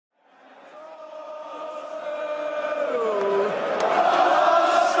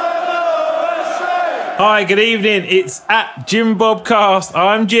Hi, good evening. It's at Jim Bobcast.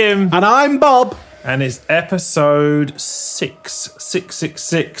 I'm Jim. And I'm Bob. And it's episode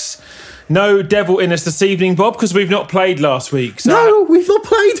 666. No devil in us this evening, Bob, because we've not played last week. So No, we've not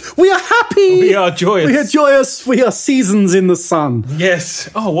played. We are happy. We are joyous. We are joyous. We are seasons in the sun. Yes.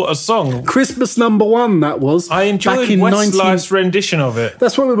 Oh, what a song. Christmas #1, that was. I enjoyed back in Westlife's rendition of it.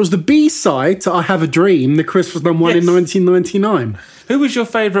 That's right, it was the B-side to I Have a Dream, the Christmas #1 Yes. in 1999. Who was your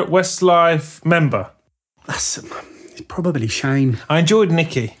favourite Westlife member? That's probably Shane. I enjoyed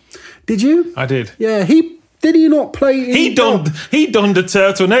Nicky. Did you? I did. Yeah, did he not play? He donned a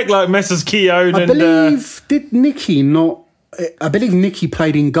turtleneck like Messrs. Keown I and... believe, did Nicky not... I believe Nicky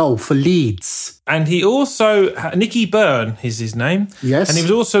played in goal for Leeds. And he also... Nicky Byrne is his name. Yes. And he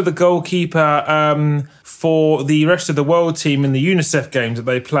was also the goalkeeper for the rest of the world team in the UNICEF games that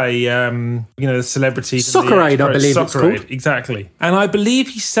they play, the celebrities. Soccer Aid, I believe it's called. Exactly. And I believe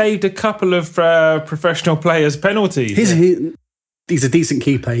he saved a couple of professional players' penalties. He's a decent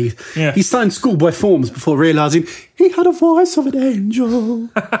keeper. He Yeah. signed schoolboy forms before realising he had a voice of an angel.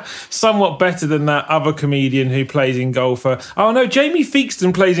 Somewhat better than that other comedian who plays in goal for... Oh, no, Jamie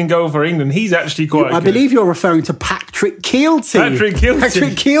Theakston plays in goal for England. He's actually quite good. I believe you're referring to Patrick Keelty. Patrick Keelty.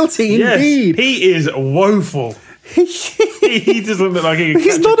 Patrick Keelty, Yes, indeed. he is woeful. He doesn't look like he can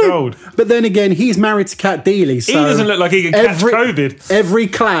catch a cold. But then again, he's married to Kat Deely, so... He doesn't look like he can catch COVID. Every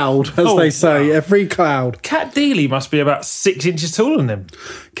cloud, as they say. Wow. Every cloud. Kat Deely must be about 6 inches taller than him.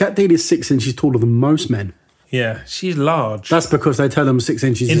 Kat Deely is 6 inches taller than most men. Yeah, she's large. That's because they tell them 6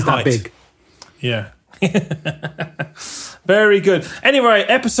 inches is height. that big. Yeah. Very good. Anyway,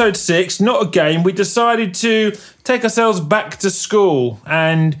 episode 6, not a game. We decided to take ourselves back to school,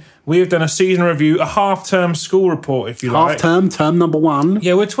 and we have done a season review, a half-term school report, if you like. Half-term, term #1.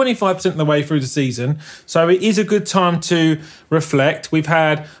 Yeah, we're 25% of the way through the season, so it is a good time to reflect. We've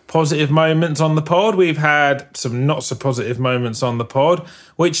had positive moments on the pod. We've had some not-so-positive moments on the pod,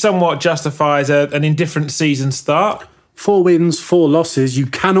 which somewhat justifies an indifferent season start. 4 wins, 4 losses. You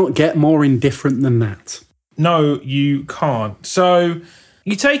cannot get more indifferent than that. No, you can't. So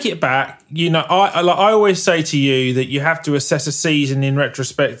you take it back. You know, I always say to you that you have to assess a season in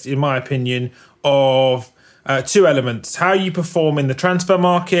retrospect, in my opinion, of 2 elements: how you perform in the transfer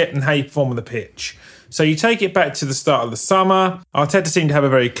market and how you perform on the pitch. So you take it back to the start of the summer. Arteta seemed to have a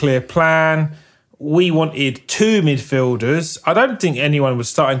very clear plan. We wanted 2 midfielders. I don't think anyone was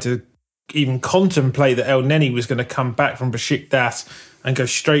starting to even contemplate that El Neni was going to come back from Besiktas and go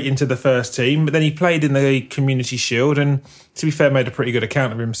straight into the first team. But then he played in the Community Shield and, to be fair, made a pretty good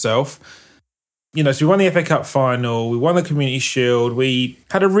account of himself. You know, so we won the FA Cup final, we won the Community Shield, we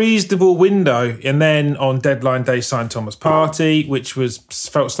had a reasonable window, and then on deadline day signed Thomas Partey, which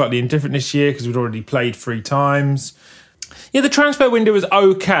felt slightly indifferent this year because we'd already played 3 times. Yeah, the transfer window was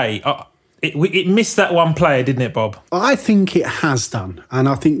okay. It missed that one player, didn't it, Bob? I think it has done, and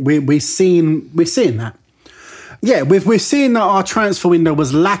I think we're seeing that. Yeah, we're seeing that our transfer window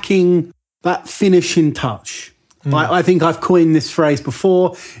was lacking that finishing touch. I think I've coined this phrase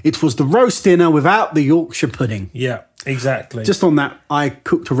before. It was the roast dinner without the Yorkshire pudding. Yeah, exactly. Just on that, I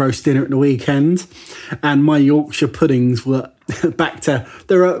cooked a roast dinner at the weekend, and my Yorkshire puddings were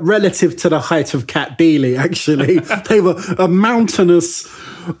they were relative to the height of Kat Deely, actually. They were a mountainous...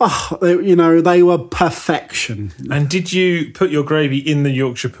 they were perfection. And did you put your gravy in the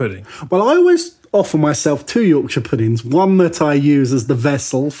Yorkshire pudding? Well, I always offer myself 2 Yorkshire puddings. One that I use as the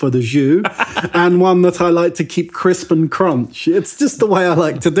vessel for the jus, and one that I like to keep crisp and crunch. It's just the way I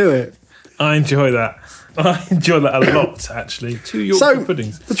like to do it. I enjoy that. I enjoy that a lot, actually. 2 Yorkshire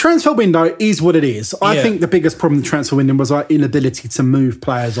puddings. The transfer window is what it is. I Yeah. think the biggest problem with the transfer window was our inability to move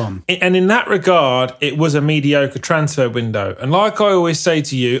players on. And in that regard, it was a mediocre transfer window. And like I always say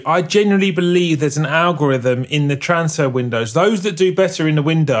to you, I genuinely believe there's an algorithm in the transfer windows. Those that do better in the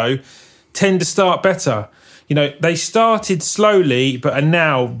window tend to start better. You know, they started slowly, but are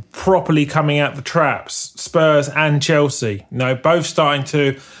now properly coming out the traps. Spurs and Chelsea, both starting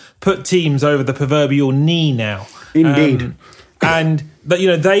to put teams over the proverbial knee now. Indeed. And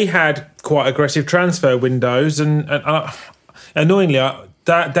they had quite aggressive transfer windows, and annoyingly,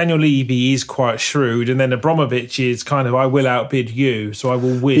 Daniel Levy is quite shrewd, and then Abramovich is kind of, I will outbid you, so I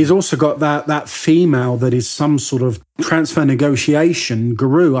will win. He's also got that female that is some sort of transfer negotiation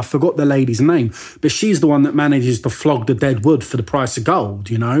guru. I forgot the lady's name, but she's the one that manages to flog the dead wood for the price of gold,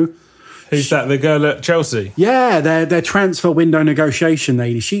 Who's that, the girl at Chelsea? Yeah, their transfer window negotiation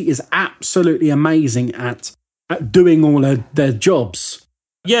lady. She is absolutely amazing at doing all their jobs.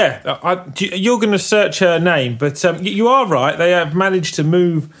 Yeah, you're going to search her name, but you are right. They have managed to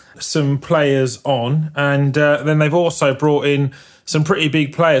move some players on, and then they've also brought in some pretty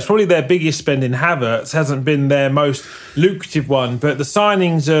big players. Probably their biggest spend in Havertz hasn't been their most lucrative one, but the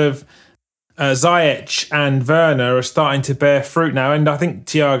signings of Ziyech and Werner are starting to bear fruit now, and I think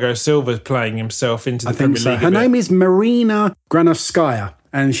Thiago Silva's playing himself into the Premier League. Her name is Marina Granovskaya,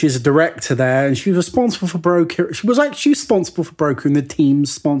 and she's a director there, and she was responsible for responsible for brokering the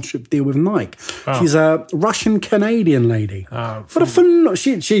team's sponsorship deal with Nike. Oh. She's a Russian-Canadian lady.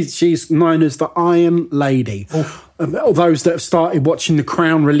 She's known as the Iron Lady. Oh. Those that have started watching The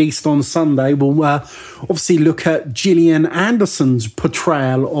Crown released on Sunday will obviously look at Gillian Anderson's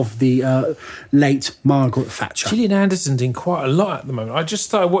portrayal of the late Margaret Thatcher. Gillian Anderson's in quite a lot at the moment. I just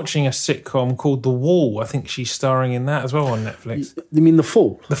started watching a sitcom called The Wall. I think she's starring in that as well on Netflix. You mean The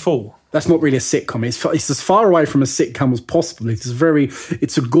Fall? The Fall. That's not really a sitcom. It's as far away from a sitcom as possible.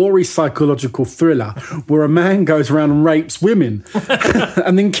 It's a gory psychological thriller where a man goes around and rapes women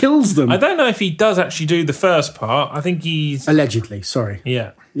and then kills them. I don't know if he does actually do the first part. I think he's... Allegedly, sorry.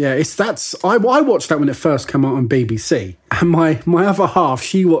 Yeah. Yeah, I watched that when it first came out on BBC. And my other half,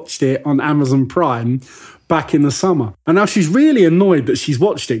 she watched it on Amazon Prime back in the summer. And now she's really annoyed that she's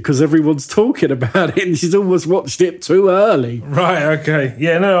watched it because everyone's talking about it and she's almost watched it too early. Right, okay.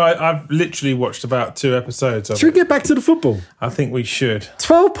 Yeah, no, I've literally watched about 2 episodes of it. Should we get back to the football? I think we should.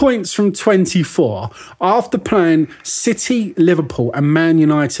 12 points from 24 after playing City, Liverpool and Man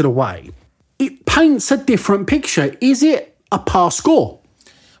United away. It paints a different picture. Is it a par score?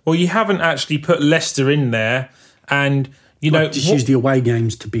 Well, you haven't actually put Leicester in there, and just use the away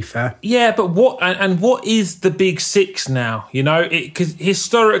games, to be fair. Yeah, but what is the big six now? Because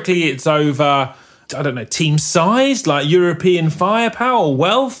historically it's over, I don't know, team size, like European firepower or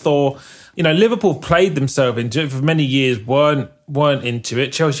wealth, or Liverpool played themselves into it for many years. weren't into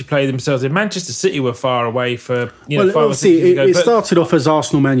it. Chelsea played themselves in. Manchester City were far away for 5 or 6 years ago. It started off as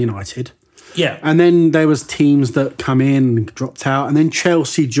Arsenal, Man United. Yeah. And then there was teams that come in and dropped out. And then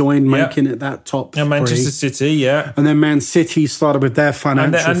Chelsea joined, making it that top three. And Manchester City, yeah. And then Man City started with their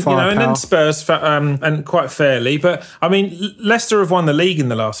financial firepower. And then Spurs, and quite fairly. But, I mean, Leicester have won the league in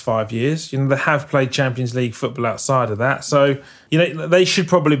the last 5 years. They have played Champions League football outside of that. So, they should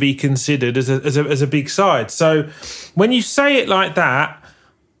probably be considered as a big side. So, when you say it like that,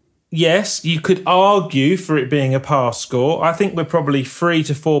 yes, you could argue for it being a pass score. I think we're probably 3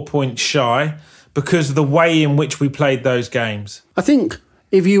 to 4 points shy because of the way in which we played those games. I think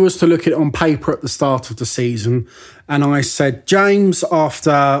if you was to look at it on paper at the start of the season and I said, James,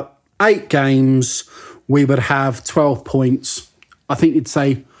 after 8 games, we would have 12 points, I think you'd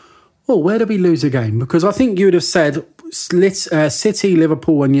say, where did we lose a game? Because I think you would have said City,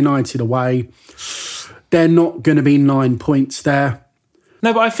 Liverpool and United away, they're not going to be 9 points there.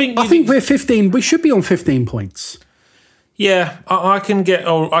 No, but I think we're 15. We should be on 15 points. Yeah, I can get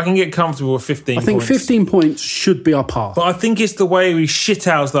comfortable with 15 points. I think 15 points should be our par. But I think it's the way we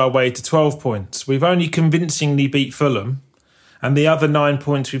shithoused our way to 12 points. We've only convincingly beat Fulham, and the other 9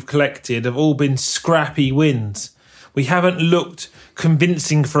 points we've collected have all been scrappy wins. We haven't looked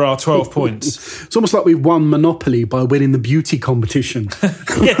convincing for our 12 points. It's almost like we've won Monopoly by winning the beauty competition.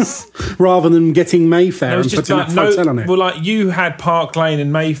 Yes. Rather than getting Mayfair and putting a hotel on it. Well, like you had Park Lane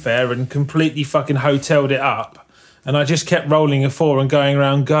and Mayfair and completely fucking hoteled it up. And I just kept rolling a 4 and going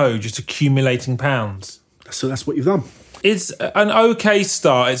around Go, just accumulating pounds. So that's what you've done. It's an okay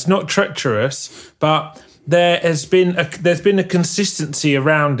start. It's not treacherous, but there's been a consistency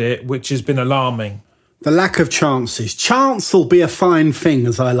around it which has been alarming. The lack of chances. Chance will be a fine thing,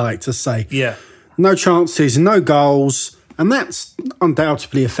 as I like to say. Yeah. No chances, no goals, and that's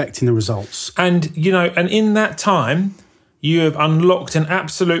undoubtedly affecting the results. And, and in that time, you have unlocked an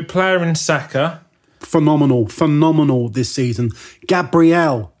absolute player in Saka. Phenomenal this season.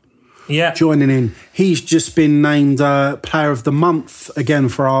 Gabriel. Yeah. Joining in. He's just been named Player of the Month again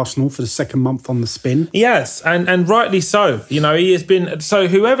for Arsenal for the second month on the spin. Yes, and rightly so. He has been... So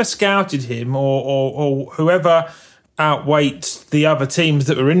whoever scouted him or whoever outweighed the other teams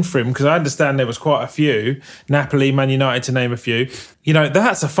that were in for him, because I understand there was quite a few, Napoli, Man United to name a few,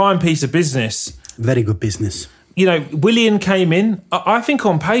 that's a fine piece of business. Very good business. Willian came in. I think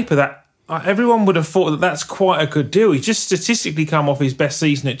on paper that everyone would have thought that that's quite a good deal. He's just statistically come off his best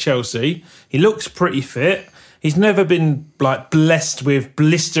season at Chelsea. He looks pretty fit. He's never been blessed with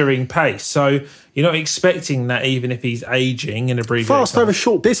blistering pace. So you're not expecting that even if he's aging in abbreviated fast over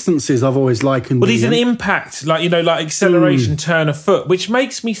short distances, I've always likened. Well, he's an impact, like acceleration, turn of foot, which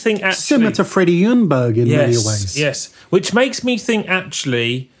makes me think actually... Similar to Freddie Ljungberg in many ways. Yes, which makes me think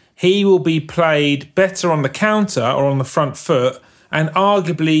actually he will be played better on the counter or on the front foot and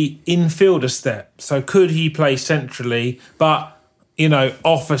arguably infielder step. So could he play centrally, but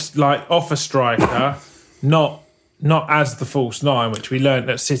off a striker, not as the false nine, which we learnt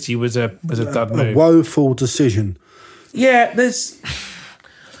at City was a dud move. A woeful decision. Yeah, there's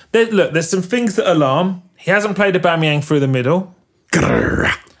some things that alarm. He hasn't played Aubameyang through the middle.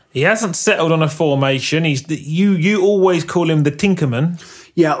 Grrr. He hasn't settled on a formation. You always call him the Tinkerman.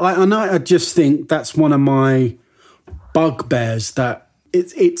 Yeah, I just think that's one of my bugbears, that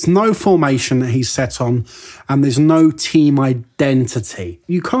it's no formation that he's set on, and there's no team identity.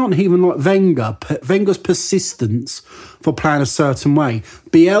 You can't even like Wenger's persistence for playing a certain way.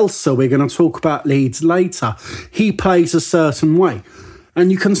 Bielsa, we're going to talk about Leeds later. He plays a certain way.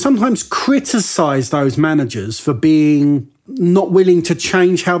 And you can sometimes criticise those managers for being not willing to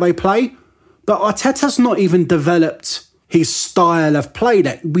change how they play. But Arteta's not even developed his style of play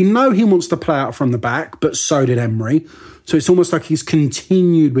yet. We know he wants to play out from the back, but so did Emery. So it's almost like he's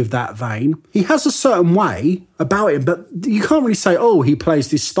continued with that vein. He has a certain way about him, but you can't really say, oh, he plays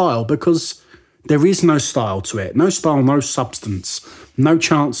this style, because there is no style to it. No style, no substance, no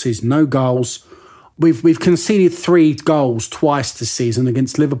chances, no goals. We've conceded 3 goals twice this season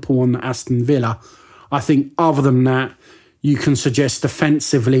against Liverpool and Aston Villa. I think other than that, you can suggest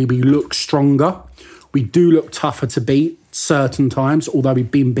defensively we look stronger. We do look tougher to beat certain times, although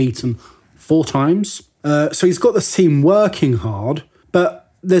we've been beaten 4 times. So he's got the team working hard,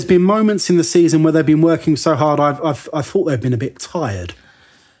 but there's been moments in the season where they've been working so hard, I thought they've been a bit tired.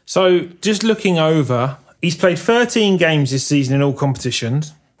 So just looking over, he's played 13 games this season in all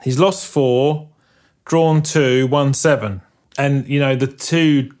competitions. He's lost 4, drawn 2, won 7. And,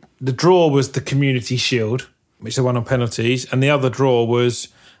 the draw was the Community Shield, which they won on penalties, and the other draw was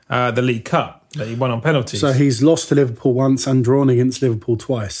the League Cup that he won on penalties. So he's lost to Liverpool once and drawn against Liverpool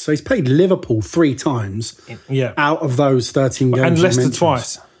twice. So he's played Liverpool 3 times out of those 13 games. And Leicester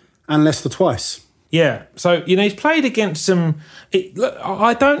twice. And Leicester twice. Yeah. So, he's played against some...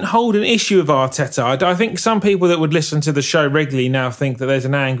 I don't hold an issue with Arteta. I think some people that would listen to the show regularly now think that there's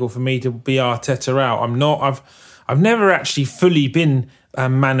an angle for me to be Arteta out. I'm not. I've never actually fully been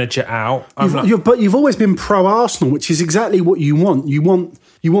manager out. But you've always been pro-Arsenal, which is exactly what you want. You want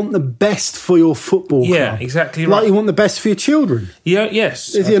the best for your football club. Yeah, exactly right. Like you want the best for your children. Yeah,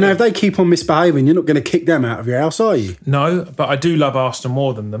 yes. If they keep on misbehaving, you're not going to kick them out of your house, are you? No, but I do love Arsenal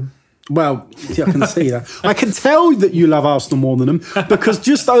more than them. Well, I can see that. I can tell that you love Arsenal more than them, because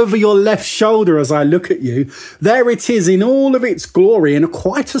just over your left shoulder as I look at you, there it is in all of its glory, in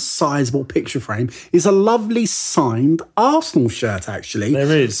quite a sizable picture frame, is a lovely signed Arsenal shirt, actually.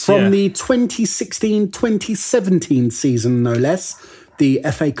 There is, From the 2016-2017 season, no less. The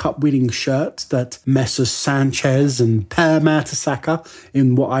FA Cup winning shirt that Messrs Sanchez and Per Mertesacker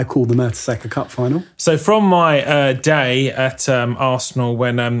in what I call the Mertesacker Cup final. So from my day at Arsenal,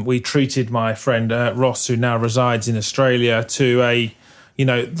 when we treated my friend Ross, who now resides in Australia, to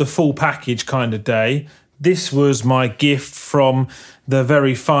the full package kind of day, this was my gift from the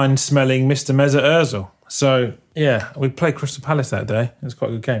very fine smelling Mr. Mesut Ozil. So yeah, we played Crystal Palace that day. It was quite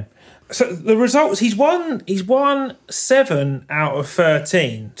a good game. So the results, he's won 7 out of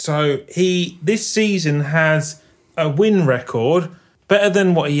 13. So he this season has a win record better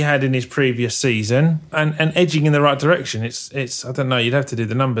than what he had in his previous season, and edging in the right direction. It's I don't know, you'd have to do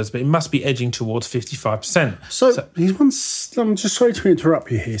the numbers, but it must be edging towards 55%. So he's won. I'm just sorry to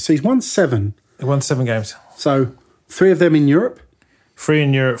interrupt you here. So he's won 7. He won 7 games. So 3 of them in Europe. 3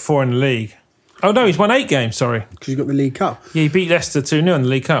 in Europe, 4 in the league. Oh, no, he's won 8 games, sorry. Because you've got the League Cup. Yeah, he beat Leicester 2-0 in the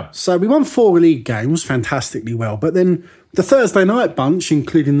League Cup. So we won 4 league games fantastically well. But then the Thursday night bunch,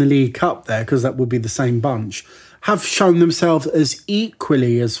 including the League Cup there, because that would be the same bunch, have shown themselves as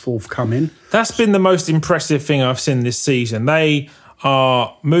equally as forthcoming. That's been the most impressive thing I've seen this season. They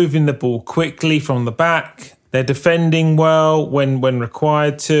are moving the ball quickly from the back. They're defending well when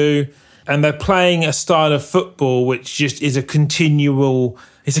required to. And they're playing a style of football which just is a continuation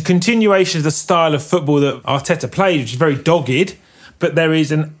of the style of football that Arteta plays, which is very dogged, but there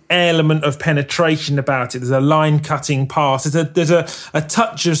is an element of penetration about it. There's a line-cutting pass. There's a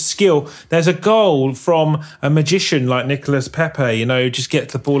touch of skill. There's a goal from a magician like Nicolas Pepe, who just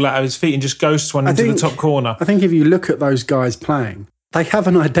gets the ball out of his feet and just ghosts one into the top corner. I think if you look at those guys playing, they have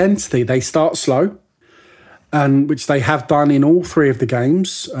an identity. They start slow, and which they have done in all 3 of the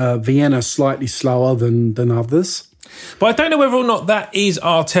games. Vienna slightly slower than others. But I don't know whether or not that is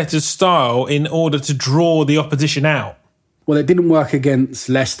Arteta's style in order to draw the opposition out. Well, it didn't work against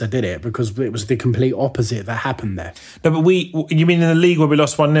Leicester, did it? Because it was the complete opposite that happened there. No, but you mean in the league where we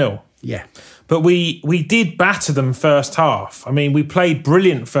lost 1-0? Yeah. But we did batter them first half. I mean, we played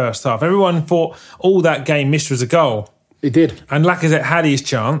brilliant first half. Everyone thought all that game missed was a goal. He did. And Lacazette had his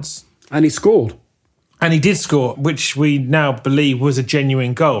chance. And he scored. And he did score, which we now believe was a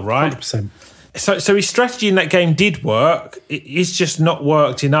genuine goal, right? 100%. So his strategy in that game did work. It's just not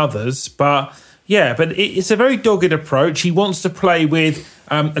worked in others. But it's a very dogged approach. He wants to play with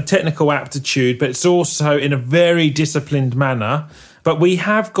a technical aptitude, but it's also in a very disciplined manner. But we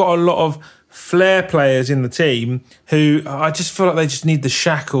have got a lot of flair players in the team who I just feel like they just need the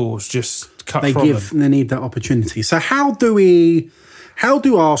shackles just cut from them. They need that opportunity. So how do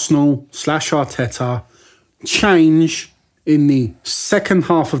Arsenal/Arteta change in the second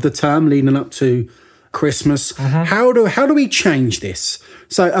half of the term leading up to Christmas? Mm-hmm. How do we change this?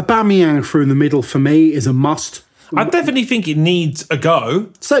 So Aubameyang through the middle for me is a must. I definitely think it needs a go.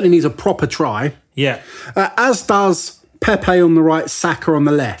 Certainly needs a proper try. Yeah. As does Pepe on the right, Saka on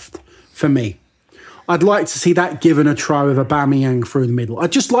the left for me. I'd like to see that given a try with Aubameyang through the middle.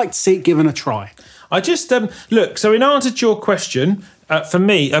 I'd just like to see it given a try. I just, look, so in answer to your question, for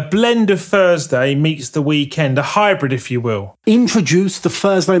me, a blend of Thursday meets the weekend, a hybrid, if you will. Introduce the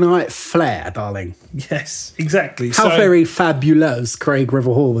Thursday night flair, darling. Yes, exactly. How very fabulous, Craig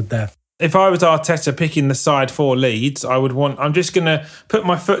River-Horwood there. If I was Arteta picking the side for Leeds, I'm just going to put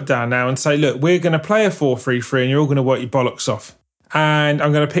my foot down now and say, look, we're going to play a 4-3-3 and you're all going to work your bollocks off. And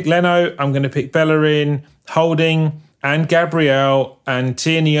I'm going to pick Leno, I'm going to pick Bellerin, Holding, and Gabriel and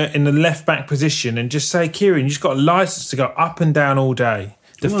Tierney in the left-back position and just say, Kieran, you've just got a licence to go up and down all day.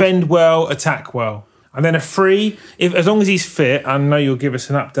 Defend well, attack well. And then a free, as long as he's fit, I know you'll give us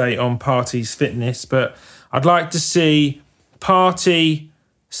an update on Partey's fitness, but I'd like to see Partey,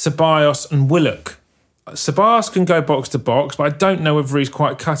 Ceballos and Willock. Ceballos can go box to box, but I don't know whether he's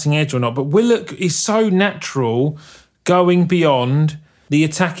quite cutting edge or not. But Willock is so natural going beyond the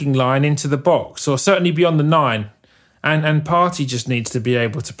attacking line into the box, or certainly beyond the 9. And Partey just needs to be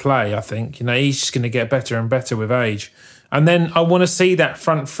able to play, I think. He's just going to get better and better with age. And then I want to see that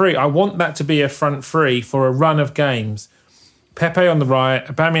front three. I want that to be a front three for a run of games. Pepe on the right,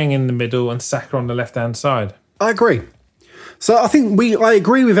 Aubameyang in the middle, and Saka on the left-hand side. I agree. So I think I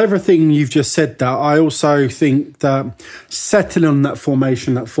agree with everything you've just said there. I also think that settling on that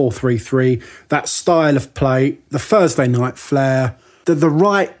formation, that 4-3-3, that style of play, the Thursday night flair, the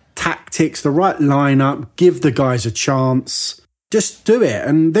right tactics, the right lineup, give the guys a chance. Just do it.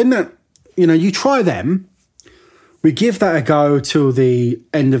 And then, you try them. We give that a go till the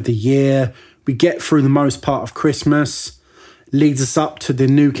end of the year. We get through the most part of Christmas. Leads us up to the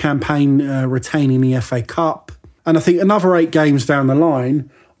new campaign retaining the FA Cup. And I think another 8 games down the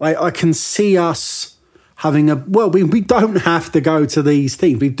line, I can see us having we don't have to go to these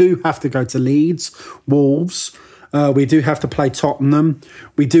teams. We do have to go to Leeds, Wolves. We do have to play Tottenham.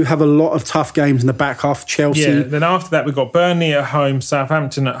 We do have a lot of tough games in the back half. Chelsea. Yeah, then after that we've got Burnley at home,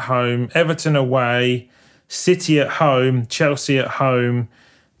 Southampton at home, Everton away, City at home, Chelsea at home,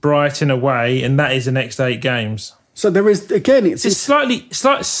 Brighton away, and that is the next 8 games. So there is, again, it's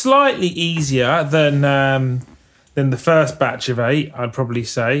slightly easier than the first batch of 8, I'd probably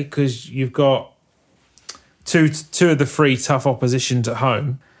say, because you've got two of the 3 tough oppositions at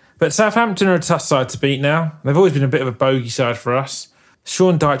home. But Southampton are a tough side to beat now. They've always been a bit of a bogey side for us.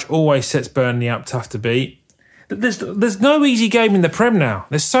 Sean Dyche always sets Burnley up tough to beat. There's no easy game in the Prem now.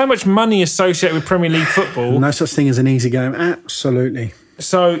 There's so much money associated with Premier League football. No such thing as an easy game. Absolutely.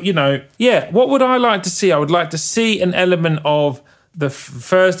 So, what would I like to see? I would like to see an element of the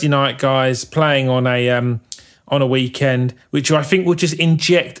Thursday night guys playing on a weekend, which I think will just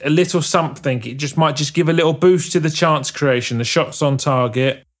inject a little something. It might give a little boost to the chance creation, the shots on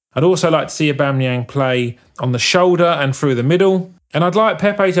target. I'd also like to see Aubameyang play on the shoulder and through the middle. And I'd like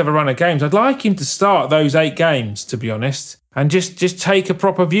Pepe to have a run of games. I'd like him to start those 8 games, to be honest, and just take a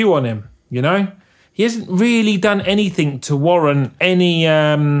proper view on him, He hasn't really done anything to warrant any,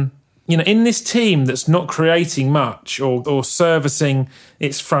 in this team that's not creating much or servicing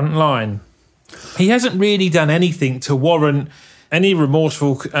its front line. He hasn't really done anything to warrant any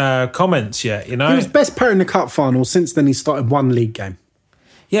remorseful comments yet, He was best player in the cup final. Since then, he started 1 league game.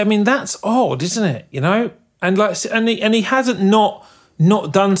 Yeah, I mean, that's odd, isn't it? And he hasn't not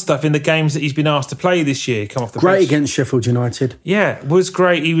done stuff in the games that he's been asked to play this year. Come off the great bench. Against Sheffield United. Yeah, was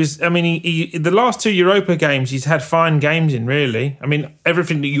great. He was. I mean, he the last 2 Europa games he's had fine games in. Really, I mean,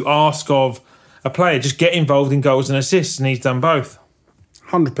 everything that you ask of a player, just get involved in goals and assists, and he's done both.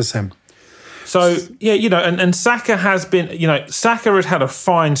 100%. So yeah, and Saka has been. Saka has had a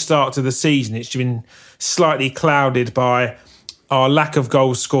fine start to the season. It's been slightly clouded by our lack of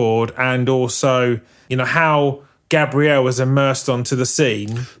goals scored, and also how Gabriel was immersed onto the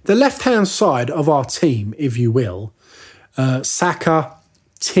scene. The left-hand side of our team, if you will, Saka,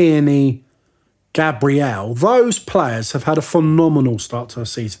 Tierney, Gabriel, those players have had a phenomenal start to the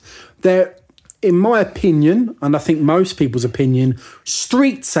season. They're, in my opinion, and I think most people's opinion,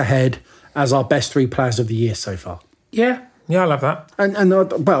 streets ahead as our best 3 players of the year so far. Yeah, I love that.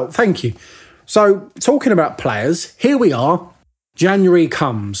 Well, thank you. So, talking about players, here we are. January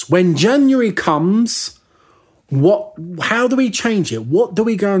comes. When January comes, how do we change it? What do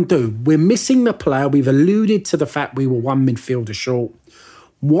we go and do? We're missing the player. We've alluded to the fact we were 1 midfielder short.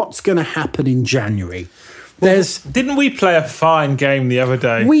 What's going to happen in January? Didn't we play a fine game the other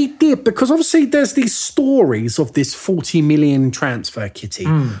day? We did, because obviously there's these stories of this 40 million transfer kitty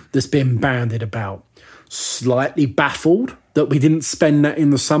that's been bandied about. Slightly baffled that we didn't spend that in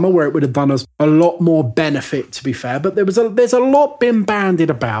the summer, where it would have done us a lot more benefit, to be fair. But there's a lot been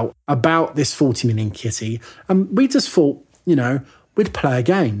bandied about this 40 million kitty. And we just thought, we'd play a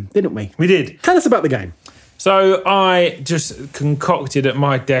game, didn't we? We did. Tell us about the game. So I just concocted at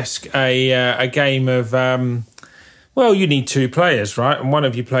my desk a game of, you need 2 players, right? And one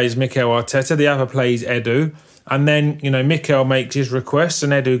of you plays Mikel Arteta, the other plays Edu. And then, Mikel makes his request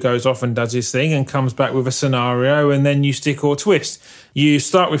and Edu goes off and does his thing and comes back with a scenario, and then you stick or twist. You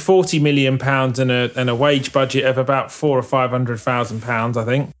start with £40 million and a wage budget of about £400,000 or £500,000, I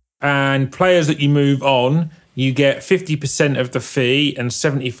think. And players that you move on, you get 50% of the fee and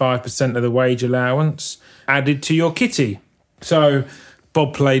 75% of the wage allowance added to your kitty. So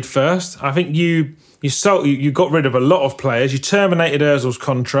Bob played first. I think you got rid of a lot of players. You terminated Ozil's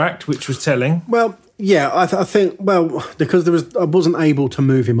contract, which was telling. Well, yeah, I think because I wasn't able to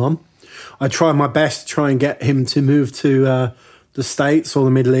move him on. I tried my best to try and get him to move to the States or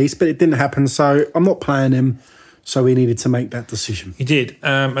the Middle East, but it didn't happen. So I'm not playing him. So we needed to make that decision. He did.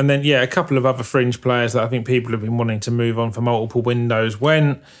 And then, a couple of other fringe players that I think people have been wanting to move on for multiple windows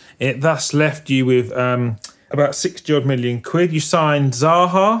went. It thus left you with about 60-odd million quid. You signed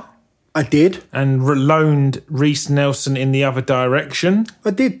Zaha. I did. And loaned Reece Nelson in the other direction.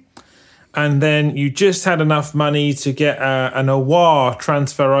 I did. And then you just had enough money to get an Aouar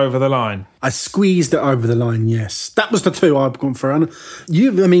transfer over the line. I squeezed it over the line, yes. That was the 2 I've gone for. And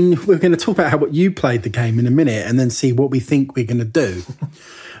we're going to talk about how you played the game in a minute and then see what we think we're going to do.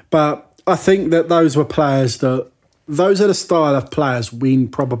 But I think that those are the style of players we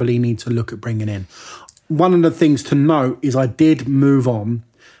probably need to look at bringing in. One of the things to note is I did move on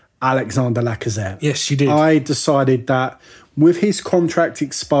Alexander Lacazette. Yes, you did. I decided that with his contract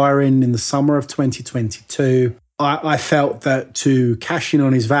expiring in the summer of 2022, I felt that to cash in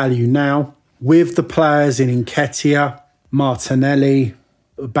on his value now, with the players in Nketiah, Martinelli,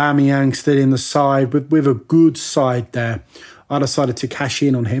 Aubameyang still in the side, with a good side there, I decided to cash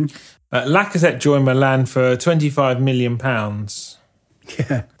in on him. Lacazette joined Milan for £25 million.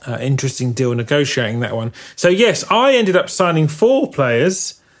 Yeah. Interesting deal negotiating that one. So, yes, I ended up signing 4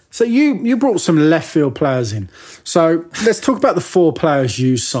 players. So you brought some left field players in. So let's talk about the 4 players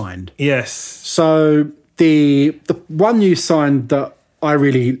you signed. Yes. So the one you signed that I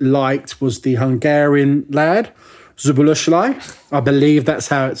really liked was the Hungarian lad, Szoboszlai. I believe that's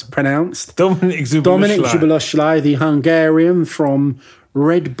how it's pronounced. Dominic Szoboszlai, the Hungarian from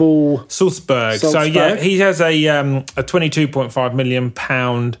Red Bull Salzburg. So yeah, he has a £22.5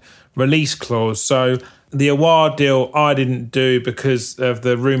 million release clause. So the Aouar deal I didn't do because of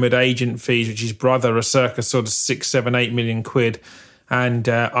the rumoured agent fees, which his brother are circa sort of 6, 7, 8 million quid. And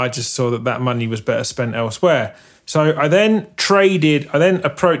I just saw that money was better spent elsewhere. So I then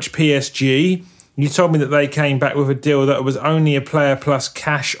approached PSG. You told me that they came back with a deal that was only a player plus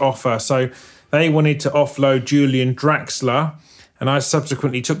cash offer. So they wanted to offload Julian Draxler. And I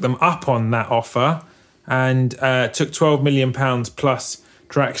subsequently took them up on that offer and took £12 million plus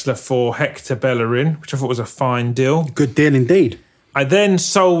Draxler for Hector Bellerin, which I thought was a fine deal. Good deal indeed. I then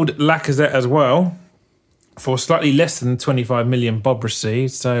sold Lacazette as well for slightly less than 25 million Bob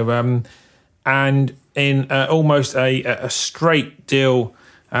received. So, and in almost a straight deal,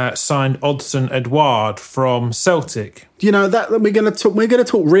 signed Odsonne Edouard from Celtic. That we're going to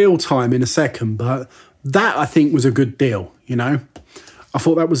talk real time in a second, but that I think was a good deal. I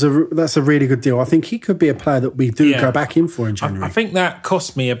thought that's a really good deal. I think he could be a player that we do go back in for in January. I think that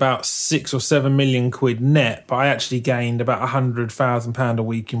cost me about 6 or 7 million quid net, but I actually gained about £100,000 a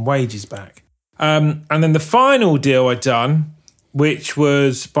week in wages back. And then the final deal I'd done, which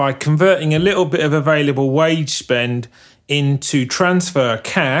was by converting a little bit of available wage spend into transfer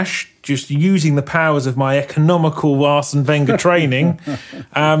cash, just using the powers of my economical Arsene Wenger training,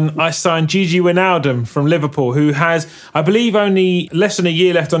 I signed Gigi Wijnaldum from Liverpool, who has, I believe, only less than a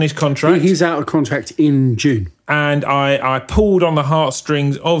year left on his contract. He's out of contract in June. And I pulled on the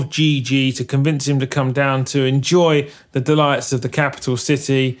heartstrings of Gigi to convince him to come down to enjoy the delights of the capital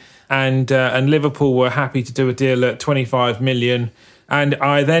city. and Liverpool were happy to do a deal at 25 million. And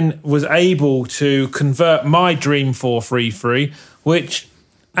I then was able to convert my dream 4-3-3, which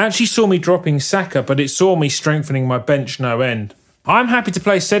actually saw me dropping Saka, but it saw me strengthening my bench no end. I'm happy to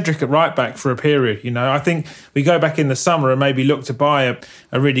play Cedric at right back for a period. I think we go back in the summer and maybe look to buy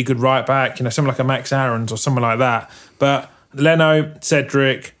a really good right back, someone like a Max Aarons or someone like that. But Leno,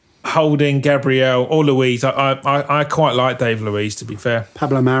 Cedric, Holding, Gabriel, or Luiz. I quite like Dave Luiz, to be fair.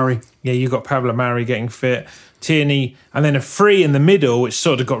 Pablo Mari. Yeah, you got Pablo Mari getting fit. Tierney, and then a free in the middle, which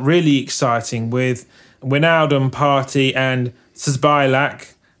sort of got really exciting with Wijnaldum, Partey, and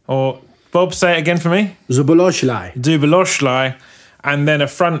Szoboszlai. Or, Bob, say it again for me. Szoboszlai. And then a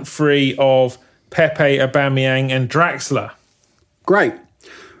front three of Pepe, Aubameyang, and Draxler. Great.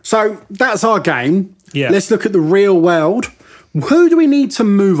 So that's our game. Yeah. Let's look at the real world. Who do we need to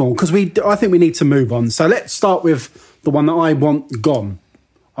move on? Because I think we need to move on. So let's start with the one that I want gone.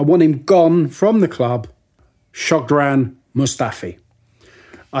 I want him gone from the club. Shkodran Mustafi.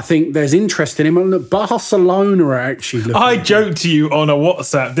 I think there's interest in him. Look, Barcelona are actually looking. I joked to you on a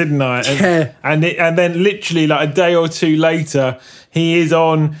WhatsApp, didn't I? Yeah. And then literally like a day or two later, he is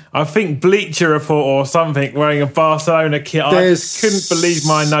on, I think, Bleacher Report or something, wearing a Barcelona kit. I just couldn't believe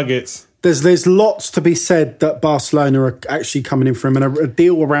my nuggets. There's lots to be said that Barcelona are actually coming in for him, and a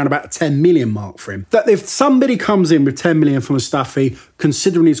deal around about 10 million mark for him. That if somebody comes in with 10 million for Mustafi,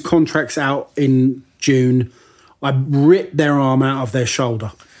 considering his contract's out in June, I rip their arm out of their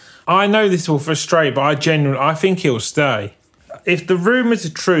shoulder. I know this will frustrate, but I think he'll stay. If the rumours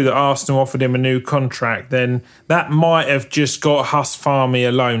are true that Arsenal offered him a new contract, then that might have just got Huss Farmy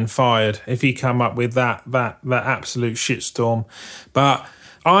alone fired if he come up with that absolute shitstorm. But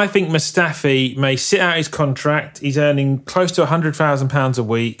I think Mustafi may sit out his contract. He's earning close to £100,000 a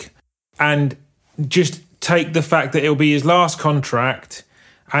week, and just take the fact that it'll be his last contract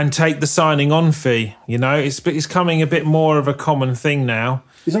and take the signing on fee. It's becoming a bit more of a common thing now.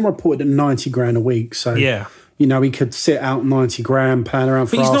 He's on reported at 90 grand a week, so yeah. He could sit out 90 grand playing around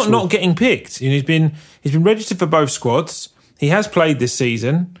for Arsenal. But he's not getting picked. He's been registered for both squads. He has played this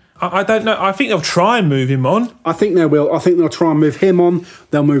season. I don't know. I think they'll try and move him on. I think they will. I think they'll try and move him on.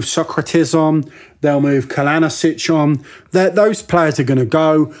 They'll move Socrates on. They'll move Kalanic on. Those players are going to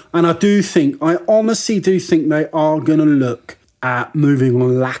go. And I honestly do think they are going to look at moving on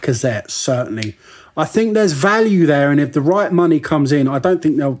Lacazette, certainly. I think there's value there, and if the right money comes in, I don't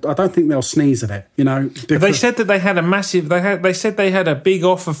think they'll sneeze at it. They said that they had They said they had a big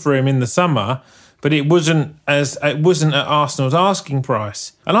offer for him in the summer, but it wasn't at Arsenal's asking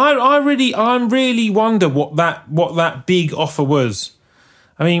price. And I really wonder what that big offer was.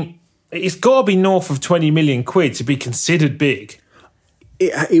 I mean, it's got to be north of 20 million quid to be considered big.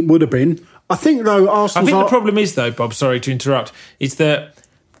 It would have been. I think though the problem is though, Bob, sorry to interrupt, is that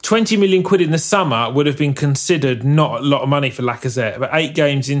 20 million quid in the summer would have been considered not a lot of money for Lacazette, but 8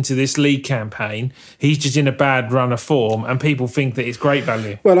 games into this league campaign, he's just in a bad run of form and people think that it's great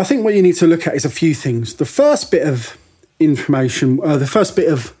value. Well, I think what you need to look at is a few things. The first bit of information, the first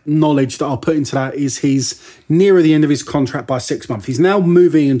bit of knowledge that I'll put into that is he's nearer the end of his contract by 6 months. He's now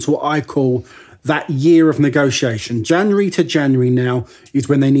moving into what I call that year of negotiation. January to January now is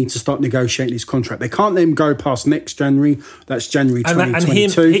when they need to start negotiating his contract. They can't let him go past next January. That's January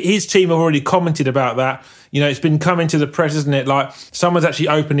 2022. And his team have already commented about that. It's been coming to the press, isn't it? Like, someone's actually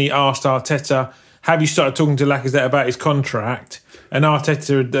openly asked Arteta, have you started talking to Lacazette about his contract? And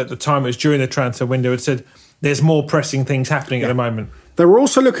Arteta, at the time, it was during the transfer window, had said, there's more pressing things happening at the moment. They were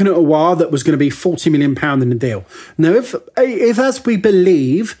also looking at a Aouar that was going to be £40 million in the deal. Now, if as we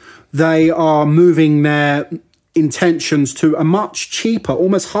believe, they are moving their intentions to a much cheaper,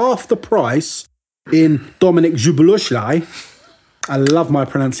 almost half the price in Dominic Szoboszlai. I love my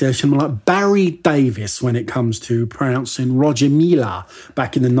pronunciation. I'm like Barry Davis when it comes to pronouncing Roger Mila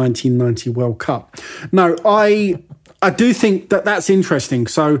back in the 1990 World Cup. No, I do think that that's interesting.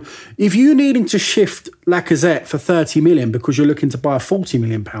 So if you're needing to shift Lacazette for 30 million because you're looking to buy a 40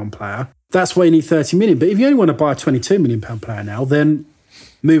 million pound player, that's why you need 30 million. But if you only want to buy a 22 million pound player now, then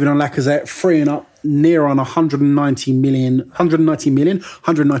moving on Lacazette, freeing up near on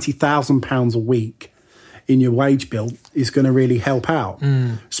 190,000 pounds a week in your wage bill is going to really help out.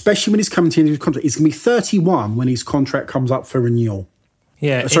 Especially when he's coming to the end of his contract. He's going to be 31 when his contract comes up for renewal.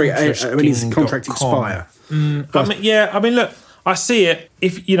 Yeah, when his contract expires. I mean, look, I see it.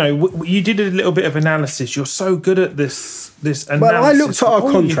 If you did a little bit of analysis, you're so good at this analysis. Well, I looked at our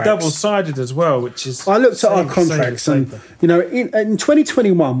contracts. You're double-sided as well, which is. I looked at our contracts, and in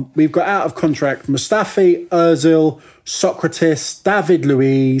 2021, we've got out of contract Mustafi, Özil, Socrates, David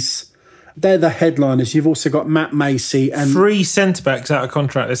Luiz, They're the headliners. You've also got Matt Macey and 3 centre-backs out of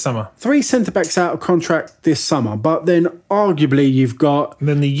contract this summer. 3 centre-backs out of contract this summer. But then arguably you've got... And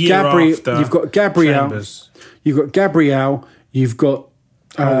then the year after, you've got Gabriel. Chambers. You've got Gabriel. You've got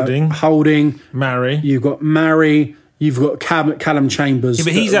Holding. Murray. You've got Murray. You've got Callum Chambers. Yeah,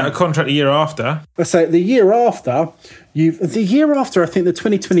 but he's out of contract the year after. So the year after, I think the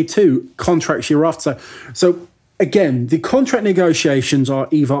 2022 contracts year after. So again, the contract negotiations are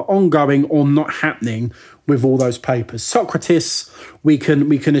either ongoing or not happening with all those papers. Socrates, we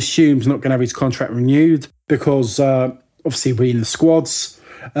can assume is not going to have his contract renewed because obviously we're in the squads.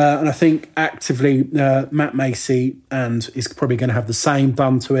 And I think actively Matt Macey and is probably going to have the same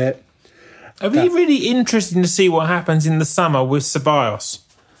done to it. It'll be really interesting to see what happens in the summer with Ceballos.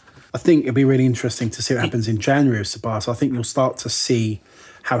 I think it'll be really interesting to see what happens in January with Ceballos. I think you'll start to see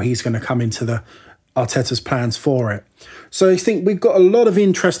how he's going to come into the Arteta's plans for it. So I think we've got a lot of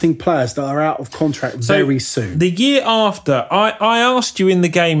interesting players that are out of contract very soon. The year after, I asked you in the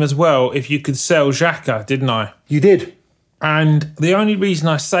game as well if you could sell Xhaka, didn't I? You did. And the only reason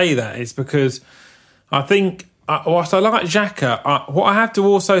I say that is because I think, whilst I like Xhaka, what I have to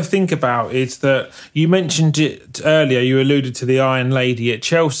also think about is that you mentioned it earlier, you alluded to the Iron Lady at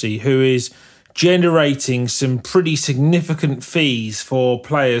Chelsea, who is generating some pretty significant fees for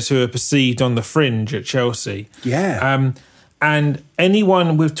players who are perceived on the fringe at Chelsea. Yeah. And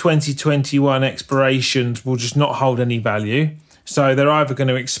anyone with 2021 expirations will just not hold any value. So they're either going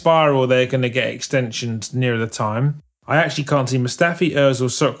to expire or they're going to get extensions nearer the time. I actually can't see Mustafi, Ozil,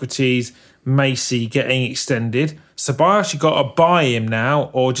 Socrates, Macey getting extended. Ceballos, you've got to buy him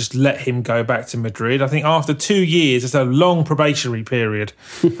now or just let him go back to Madrid. I think after 2 years, it's a long probationary period.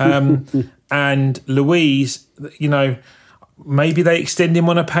 And Luis, maybe they extend him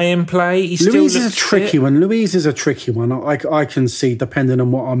on a pay and play. Luis is a tricky one. Luis is a tricky one. I can see, depending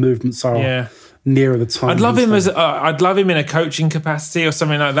on what our movements are nearer the time. I'd love him I'd love him in a coaching capacity or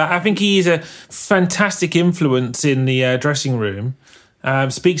something like that. I think he is a fantastic influence in the dressing room.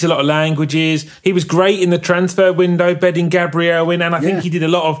 Speaks a lot of languages. He was great in the transfer window, bedding Gabriel in, and I think he did a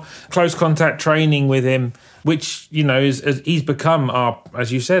lot of close contact training with him, which, he's become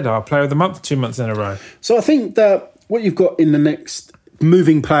as you said, our player of the month 2 months in a row. So I think that what you've got in the next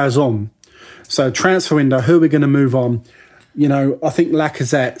moving players on, so transfer window, who are we going to move on? I think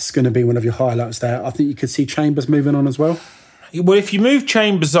Lacazette's going to be one of your highlights there. I think you could see Chambers moving on as well. Well, if you move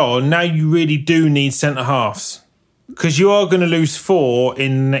Chambers on, now you really do need centre-halves. Because you are going to lose 4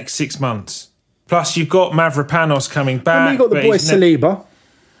 in the next 6 months. Plus, you've got Mavropanos coming back. And you've got the boy Saliba.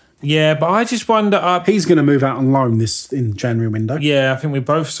 Yeah, but I just wonder... he's going to move out on loan in January window. Yeah, I think we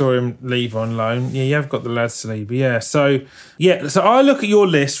both saw him leave on loan. Yeah, you have got the lad Saliba, yeah. So I look at your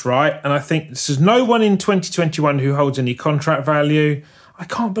list, right, and I think there's no one in 2021 who holds any contract value. I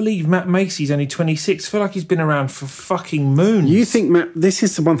can't believe Matt Macey's only 26. I feel like he's been around for fucking moons. You think, Matt, this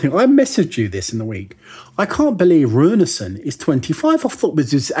is the one thing. I messaged you this in the week. I can't believe Runarsson is 25. I thought it was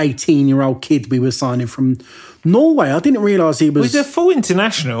this 18-year-old kid we were signing from Norway. I didn't realise he was... He's a full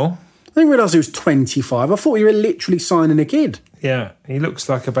international. I didn't realise he was 25. I thought you were literally signing a kid. Yeah, he looks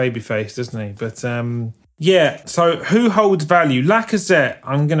like a baby face, doesn't he? But... so who holds value? Lacazette,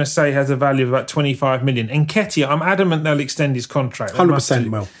 I'm going to say, has a value of about 25 million. Nketiah, I'm adamant they'll extend his contract. 100%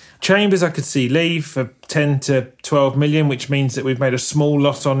 will. Chambers, I could see leave for 10 to 12 million, which means that we've made a small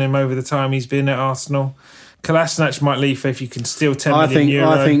lot on him over the time he's been at Arsenal. Kolasinac might leave if you can steal 10 million euro.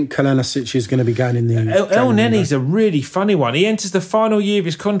 I think Kolasinac is going to be going in the... El Neni's a really funny one. He enters the final year of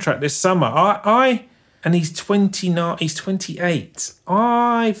his contract this summer. And he's 29, he's 28.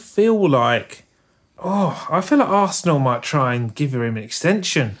 I feel like Arsenal might try and give him an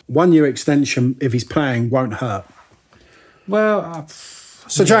extension. 1 year extension, if he's playing, won't hurt. Well...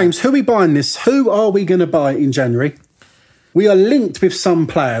 So, James, who are we buying this? Who are we going to buy in January? We are linked with some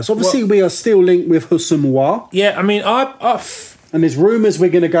players. Obviously, we are still linked with Houssem Aouar. Yeah, I mean, and there's rumours we're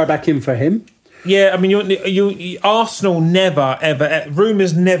going to go back in for him. Yeah, I mean, you Arsenal never, ever...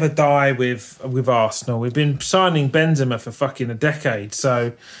 Rumours never die with Arsenal. We've been signing Benzema for fucking a decade,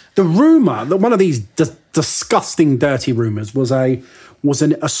 so... The rumour, that one of these disgusting, dirty rumours, was a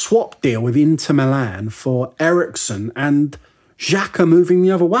swap deal with Inter Milan for Eriksen and Xhaka moving the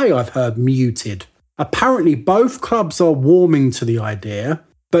other way, I've heard, muted. Apparently, both clubs are warming to the idea,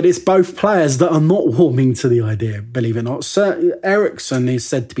 but it's both players that are not warming to the idea, believe it or not. Sir Eriksen is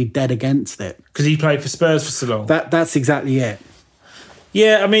said to be dead against it. Because he played for Spurs for so long. That's exactly it.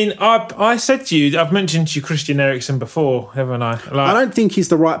 Yeah, I mean, I said to you, I've mentioned to you Christian Eriksen before, haven't I? I don't think he's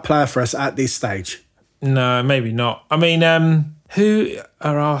the right player for us at this stage. No, maybe not. I mean, who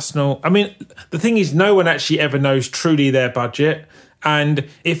are Arsenal? I mean, the thing is, no one actually ever knows truly their budget. And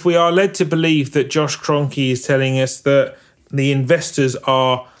if we are led to believe that Josh Kroenke is telling us that the investors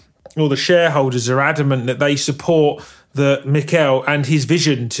or the shareholders are adamant that they support Mikel and his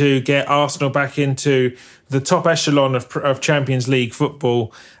vision to get Arsenal back into the top echelon of Champions League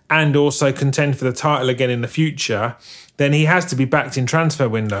football and also contend for the title again in the future, then he has to be backed in transfer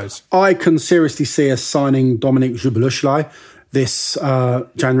windows. I can seriously see us signing Dominic Szoboszlai this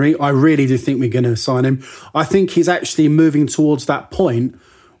January. I really do think we're going to sign him. I think he's actually moving towards that point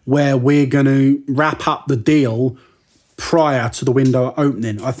where we're going to wrap up the deal prior to the window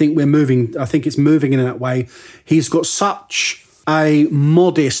opening. I think it's moving in that way. He's got such a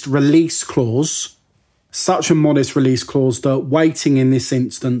modest release clause that waiting in this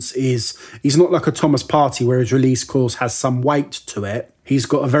instance he's not like a Thomas Partey where his release clause has some weight to it. He's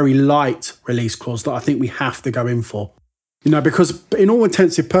got a very light release clause that I think we have to go in for. Because in all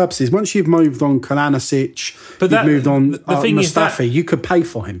intensive purposes, once you've moved on Kalajdzic, you've moved on Mustafi, you could pay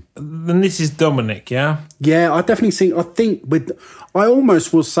for him. Then this is Dominic, yeah? Yeah, I definitely I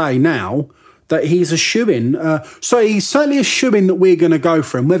almost will say now that he's a shoo-in. So he's certainly a shoo-in that we're going to go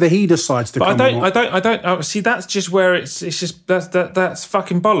for him, whether he decides to come or not. I don't see, that's just where it's just, that's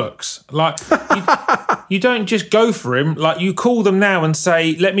fucking bollocks. Like, you don't just go for him. Like, you call them now and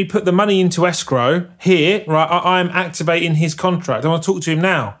say, let me put the money into escrow here, right? I'm activating his contract. I want to talk to him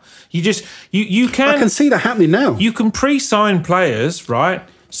now. You can... I can see that happening now. You can pre-sign players, right?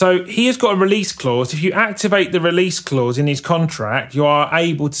 So he has got a release clause. If you activate the release clause in his contract, you are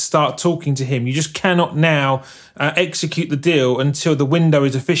able to start talking to him. You just cannot now execute the deal until the window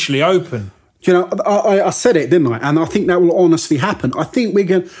is officially open. I said it, didn't I? And I think that will honestly happen. I think we're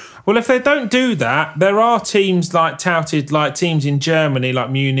going... Well, if they don't do that, there are teams touted like teams in Germany,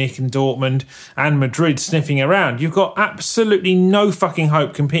 like Munich and Dortmund and Madrid sniffing around. You've got absolutely no fucking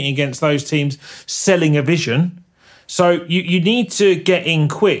hope competing against those teams selling a vision. So you need to get in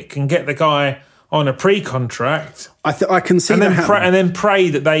quick and get the guy on a pre-contract. I can see that happening. And then pray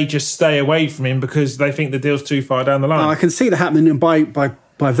that they just stay away from him because they think the deal's too far down the line. I can see that happening, and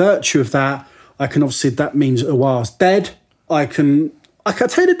by virtue of that, I can obviously, that means Aouar's dead. I can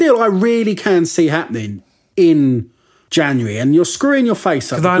tell you the deal I really can see happening in January, and you're screwing your face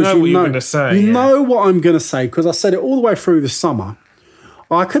up. Because I know what you're going to say. You know what I'm going to say, because I said it all the way through the summer.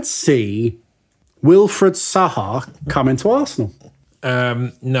 I could see Wilfried Zaha coming to Arsenal.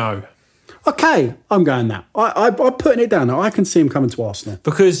 No. Okay, I'm going that. I'm putting it down now. I can see him coming to Arsenal.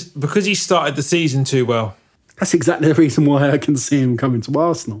 Because he started the season too well. That's exactly the reason why I can see him coming to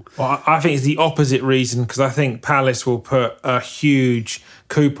Arsenal. Well, I think it's the opposite reason, because I think Palace will put a huge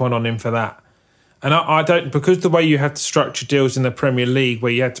coupon on him for that. And I don't, because the way you have to structure deals in the Premier League,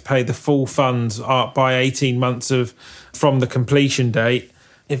 where you had to pay the full funds by 18 months from the completion date,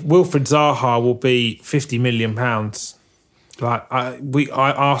 if Wilfried Zaha will be £50 million,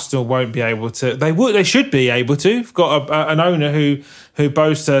 Arsenal won't be able to. They should be able to. We've got an owner who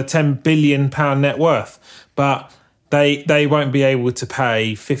boasts a £10 billion net worth, but they won't be able to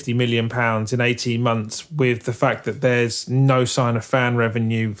pay £50 million in 18 months with the fact that there's no sign of fan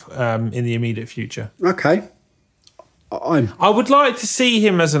revenue in the immediate future. Okay. I would like to see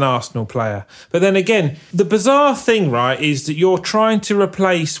him as an Arsenal player. But then again, the bizarre thing, right, is that you're trying to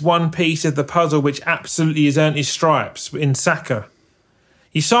replace one piece of the puzzle which absolutely has earned his stripes in Saka.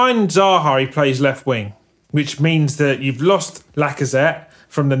 You signed Zaha, he plays left wing, which means that you've lost Lacazette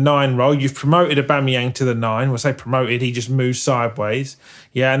from the 9 role. You've promoted Aubameyang to the 9. Well, I say promoted, he just moves sideways.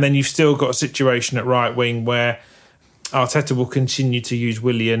 Yeah, and then you've still got a situation at right wing where Arteta will continue to use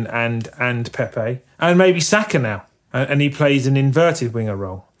Willian and Pepe. And maybe Saka now. And he plays an inverted winger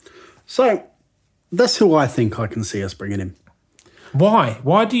role. So that's who I think I can see us bringing him. Why?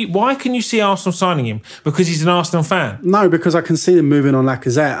 Why can you see Arsenal signing him? Because he's an Arsenal fan? No, because I can see them moving on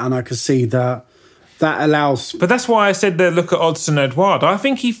Lacazette, and I can see that allows... But that's why I said look at Odsonne Edouard. I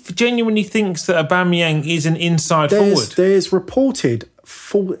think he genuinely thinks that Aubameyang is an inside forward. There's reported...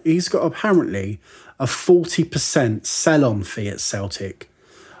 he's got apparently a 40% sell-on fee at Celtic.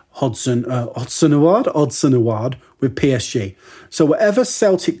 Odsonne Edouard with PSG. So whatever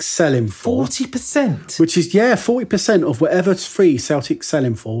Celtic sell him for... 40%? Which is, 40% of whatever free Celtic sell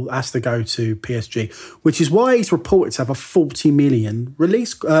him for has to go to PSG, which is why he's reported to have a 40 million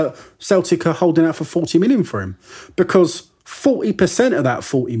release. Celtic are holding out for 40 million for him, because 40% of that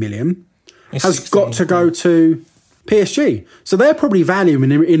 40 million has got to go to PSG. So they're probably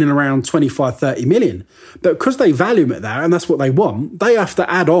valuing him in and around 25, 30 million. But because they value him at that, and that's what they want, they have to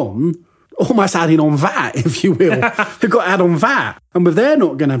add on, almost adding on VAT, if you will. They've got to add on VAT. And they're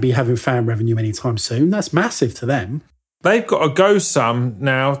not going to be having fan revenue anytime soon. That's massive to them. They've got to go some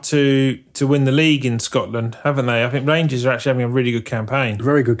now to win the league in Scotland, haven't they? I think Rangers are actually having a really good campaign.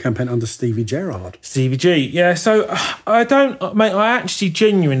 Very good campaign under Stevie Gerrard. Stevie G, yeah. So I don't, mate. I actually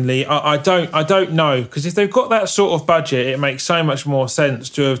genuinely, I don't know, because if they've got that sort of budget, it makes so much more sense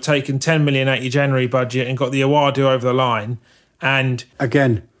to have taken 10 million out your January budget and got the award over the line. And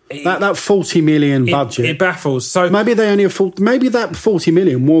again, that 40 million budget, it baffles. So maybe they only maybe that 40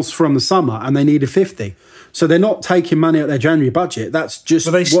 million was from the summer and they needed 50. So they're not taking money out their January budget. That's just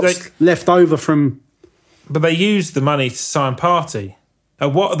what's left over from. But they used the money to sign Partey.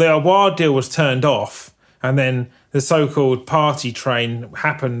 The award deal was turned off, and then the so-called party train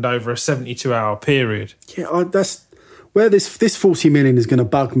happened over a 72-hour period. Yeah, that's where this 40 million is going to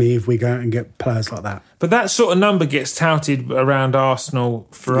bug me if we go out and get players like that. But that sort of number gets touted around Arsenal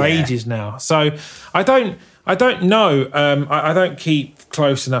for ages now. So I don't know. I don't keep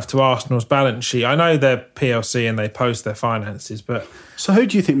close enough to Arsenal's balance sheet. I know they're PLC and they post their finances, but... So who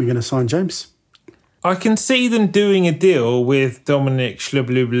do you think we're going to sign, James? I can see them doing a deal with Dominic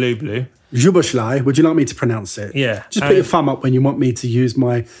Szoboszlai. Szoboszlai, would you like me to pronounce it? Yeah. Just put your thumb up when you want me to use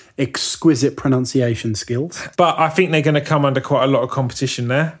my exquisite pronunciation skills. But I think they're going to come under quite a lot of competition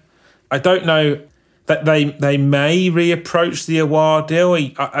there. I don't know that they may reapproach the award deal.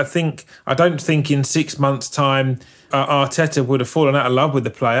 I don't think in 6 months' time Arteta would have fallen out of love with the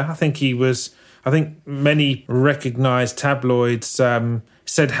player. I think many recognised tabloids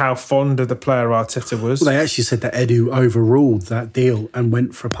said how fond of the player Arteta was. Well, they actually said that Edu overruled that deal and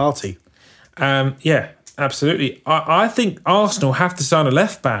went for a party. Yeah, absolutely. I think Arsenal have to sign a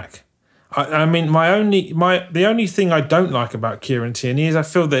left back. I mean, the only thing I don't like about Kieran Tierney is I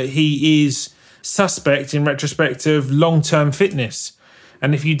feel that he is suspect in retrospect of long-term fitness.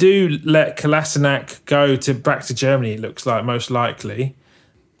 And if you do let Kolasinac go back to Germany, it looks like most likely,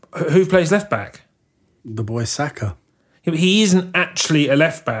 who plays left back? The boy Saka. He isn't actually a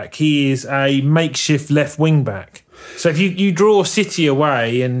left back. He is a makeshift left wing back. So if you draw City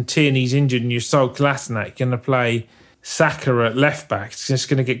away and Tierney's injured and you sold Kolasinac, you're going to play Saka at left back. It's just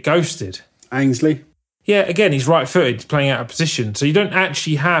going to get ghosted. Ainsley. Yeah, again, he's right-footed, he's playing out of position. So you don't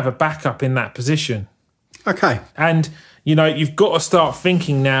actually have a backup in that position. Okay. And, you've got to start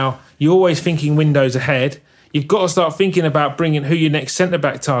thinking now. You're always thinking windows ahead. You've got to start thinking about bringing who your next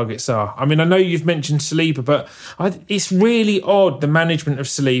centre-back targets are. I mean, I know you've mentioned Saliba, but it's really odd, the management of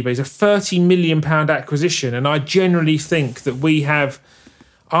Saliba. He's a £30 million acquisition, and I generally think that we have...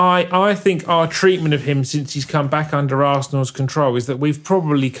 I think our treatment of him since he's come back under Arsenal's control is that we've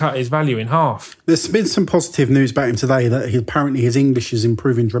probably cut his value in half. There's been some positive news about him today that apparently his English is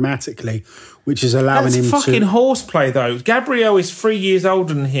improving dramatically, which is allowing him to... That's fucking horseplay, though. Gabriel is 3 years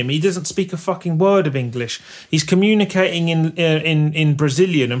older than him. He doesn't speak a fucking word of English. He's communicating in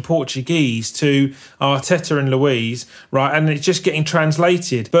Brazilian and Portuguese to Arteta and Luiz, right? And it's just getting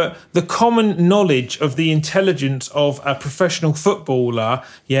translated. But the common knowledge of the intelligence of a professional footballer,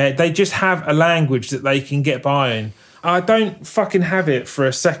 yeah, they just have a language that they can get by in. I don't fucking have it for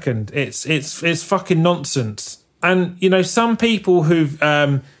a second. It's fucking nonsense. And, some people who've...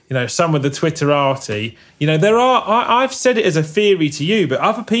 some of the Twitterati, I've said it as a theory to you, but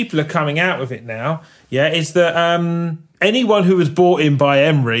other people are coming out with it now. Yeah, is that anyone who was bought in by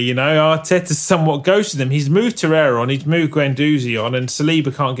Emery, Arteta's somewhat ghosted them. He's moved Torreira on, he's moved Guendouzi on, and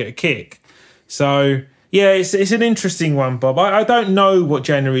Saliba can't get a kick. So, yeah, it's an interesting one, Bob. I don't know what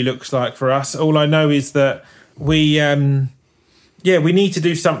January looks like for us. All I know is that we need to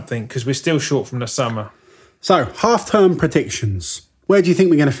do something because we're still short from the summer. So, half-term predictions. Where do you think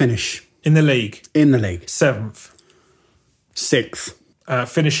we're going to finish? In the league. In the league. 7th. 6th.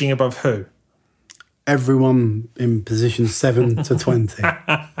 Finishing above who? Everyone in position 7 to 20.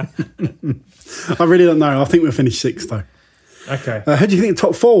 I really don't know. I think we'll finish 6th, though. Okay. Who do you think the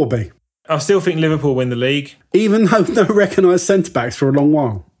top 4 will be? I still think Liverpool win the league. Even though no recognised centre-backs for a long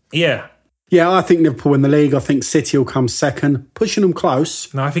while? Yeah. Yeah, I think Liverpool win the league. I think City will come second. Pushing them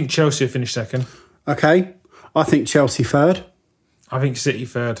close. No, I think Chelsea will finish second. Okay. I think Chelsea third. I think City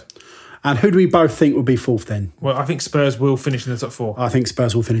third. And who do we both think will be fourth then? Well, I think Spurs will finish in the top 4. I think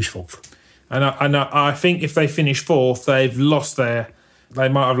Spurs will finish fourth. And I think if they finish fourth, they might have lost their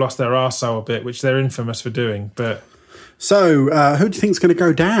arsehole a bit, which they're infamous for doing. But so, who do you think is going to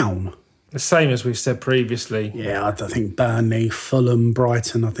go down? The same as we've said previously. Yeah, I think Burnley, Fulham,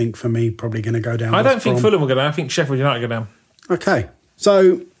 Brighton, I think for me, probably going to go down. I don't think Fulham will go down. I think Sheffield United go down. Okay.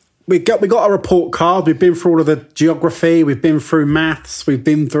 So we got a report card. We've been through all of the geography. We've been through maths. We've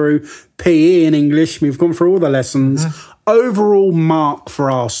been through PE and English. We've gone through all the lessons. Mm-hmm. Overall mark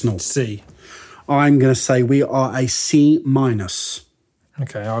for Arsenal. C. I'm going to say we are a C-.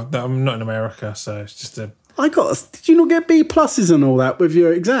 Okay, I'm not in America, so it's just a... Did you not get B pluses and all that with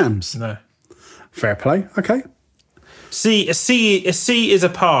your exams? No. Fair play. Okay. A C is a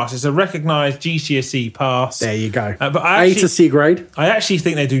pass. It's a recognised GCSE pass. There you go. But A to C grade. I actually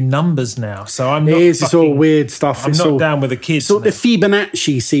think they do numbers now, so I'm not. It's all weird stuff. I'm not down with the kids. Sort of the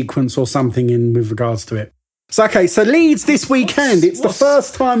Fibonacci sequence or something in with regards to it. So Leeds this weekend. It's the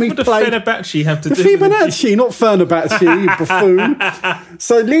first time we've played. What does Fenerbahce have to do? The Fibonacci, not Fenerbahce, you buffoon.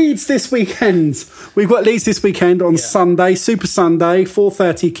 So Leeds this weekend. We've got Leeds this weekend on Sunday, Super Sunday,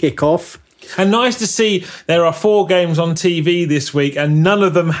 4:30 kickoff. And nice to see there are 4 games on TV this week, and none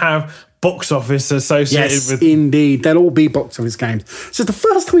of them have box office associated with. Yes, indeed. They'll all be box office games. So it's the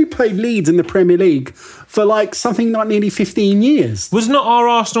first time we played Leeds in the Premier League for something like nearly 15 years. Was not our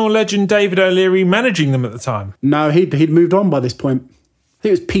Arsenal legend David O'Leary managing them at the time? No, he'd moved on by this point. I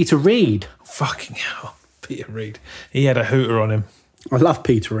think it was Peter Reid. Fucking hell. Peter Reid. He had a hooter on him. I love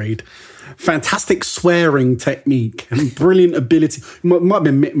Peter Reid. Fantastic swearing technique and brilliant ability. Might have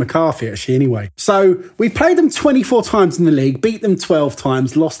been Mick McCarthy, actually, anyway. So we played them 24 times in the league, beat them 12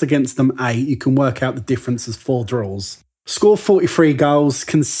 times, lost against them 8. You can work out the difference as 4 draws. Scored 43 goals,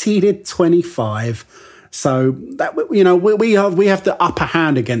 conceded 25. So that we have the upper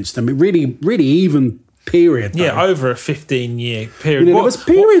hand against them. It really even period. Though. Yeah, over a 15-year period. There was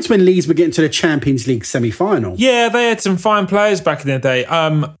periods when Leeds were getting to the Champions League semi-final. Yeah, they had some fine players back in the day.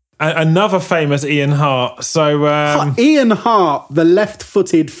 Another famous Ian Hart. So Ian Hart, the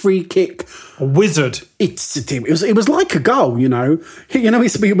left-footed free kick wizard. It was like a goal, you know.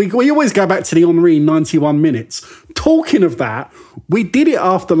 We always go back to the Henry 91 minutes. Talking of that, we did it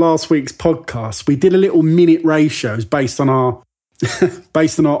after last week's podcast. We did a little minute ratios based on our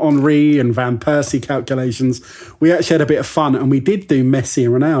Henry and Van Persie calculations. We actually had a bit of fun, and we did do Messi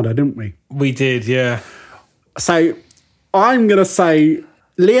and Ronaldo, didn't we? We did, yeah. So I'm going to say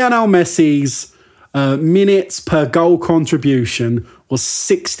Lionel Messi's minutes per goal contribution was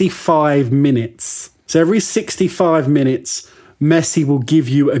 65 minutes. So every 65 minutes, Messi will give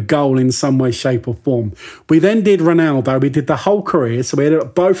you a goal in some way, shape or form. We then did Ronaldo. We did the whole career. So we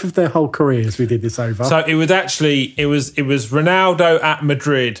had both of their whole careers. We did this over. So it was Ronaldo at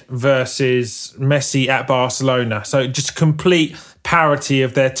Madrid versus Messi at Barcelona. So just complete parity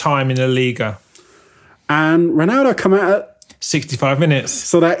of their time in La Liga. And Ronaldo come out at 65 minutes.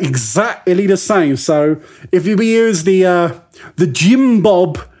 So that's exactly the same. So if we use the Jim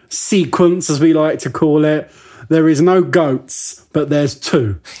Bob sequence, as we like to call it, there is no goats, but there's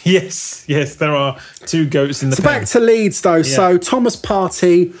 2. Yes, there are 2 goats in the pen. Back to Leeds, though. Yeah. So Thomas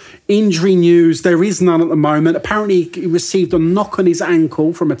Partey, injury news. There is none at the moment. Apparently, he received a knock on his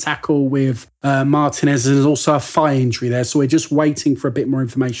ankle from a tackle with Martinez. There's also a thigh injury there. So we're just waiting for a bit more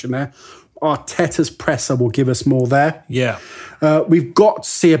information there. Arteta's presser will give us more there. Yeah. We've got to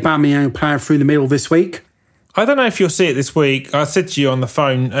see Aubameyang playing through the middle this week. I don't know if you'll see it this week. I said to you on the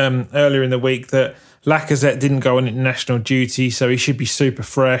phone earlier in the week that Lacazette didn't go on international duty, so he should be super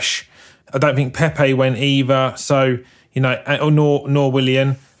fresh. I don't think Pepe went either, so nor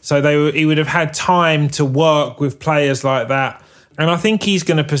Willian. So he would have had time to work with players like that, and I think he's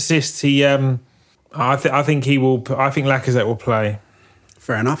going to persist. I think Lacazette will play.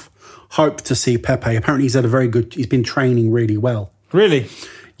 Fair enough. Hope to see Pepe. Apparently, he's been training really well. Really?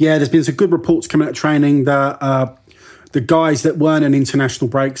 Yeah, there's been some good reports coming out of training that the guys that weren't on international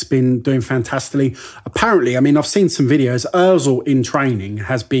breaks been doing fantastically. Apparently, I've seen some videos. Ozil in training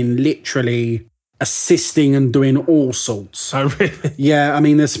has been literally assisting and doing all sorts. Oh, really? Yeah,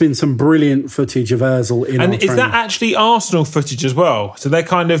 there's been some brilliant footage of Ozil in And is training. That actually Arsenal footage as well? So they're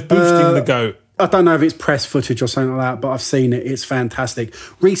kind of boosting the GOAT. I don't know if it's press footage or something like that, but I've seen it. It's fantastic.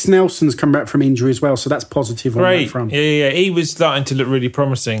 Reece Nelson's come back from injury as well, so that's positive on that front. Yeah. He was starting to look really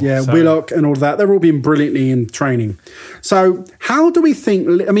promising. Yeah, so. Willock and all that. They're all been brilliantly in training. So how do we think...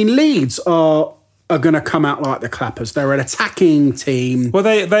 Leeds are going to come out like the Clappers. They're an attacking team. Well,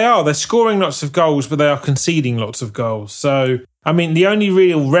 they are. They're scoring lots of goals, but they are conceding lots of goals. So... the only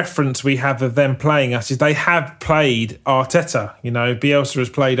real reference we have of them playing us is they have played Arteta. Bielsa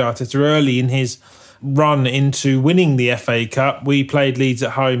has played Arteta early in his run into winning the FA Cup. We played Leeds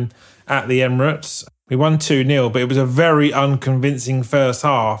at home at the Emirates. We won 2-0, but it was a very unconvincing first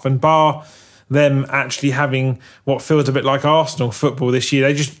half. And bar them actually having what feels a bit like Arsenal football this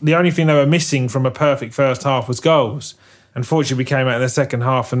year, the only thing they were missing from a perfect first half was goals. Unfortunately, we came out in the second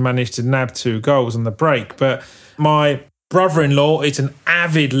half and managed to nab 2 goals on the break. But my brother-in-law is an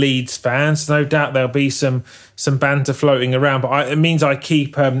avid Leeds fan, so no doubt there'll be some banter floating around, but it means I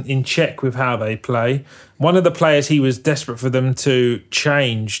keep in check with how they play. One of the players he was desperate for them to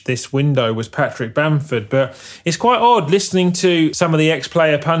change this window was Patrick Bamford, but it's quite odd listening to some of the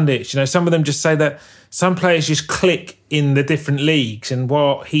ex-player pundits. Some of them just say that some players just click in the different leagues, and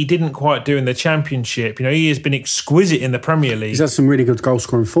what he didn't quite do in the Championship, he has been exquisite in the Premier League. He's had some really good goal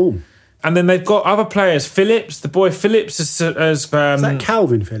scoring form. And then they've got other players. Phillips, the boy Phillips, has is that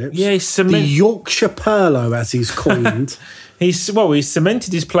Calvin Phillips? Yeah, the Yorkshire Perlo, as he's coined. he's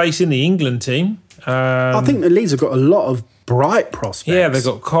cemented his place in the England team. I think the Leeds have got a lot of bright prospects. Yeah, they've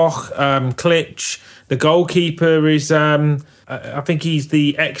got Koch, Klitsch. The goalkeeper is, I think he's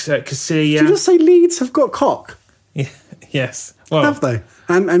the ex-Casilla. Did you just say Leeds have got Koch? Yeah, yes. Well, have they?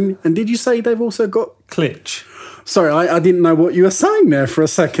 And did you say they've also got Klitsch? Sorry, I didn't know what you were saying there for a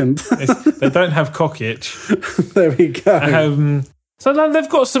second. They don't have Kokic. There we go. So they've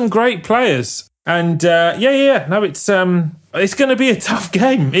got some great players. And no, it's going to be a tough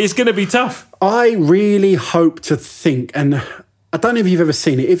game. It's going to be tough. I really hope to think, and I don't know if you've ever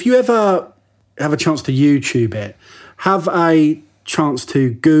seen it. If you ever have a chance to YouTube it, have a chance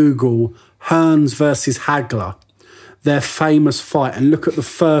to Google Hearns versus Hagler, their famous fight, and look at the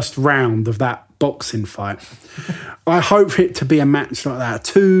first round of that boxing fight. I hope it to be a match like that.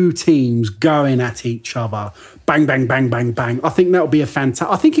 Two teams going at each other. Bang, bang, bang, bang, bang. I think that would be a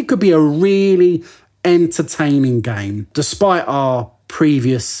fantastic... I think it could be a really entertaining game. Despite our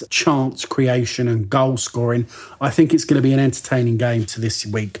previous chance creation and goal scoring, I think it's going to be an entertaining game to this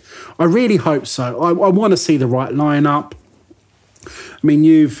week. I really hope so. I want to see the right lineup. I mean,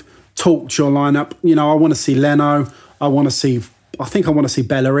 you've talked your lineup. I want to see Leno. I think I want to see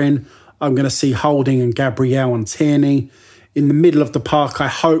Bellerin. I'm going to see Holding and Gabriel and Tierney. In the middle of the park, I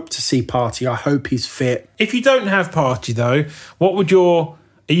hope to see Partey. I hope he's fit. If you don't have Partey, though, what would you're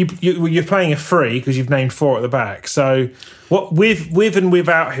playing a free because you've named four at the back. So what with and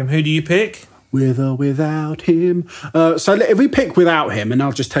without him, who do you pick? With or without him. So if we pick without him, and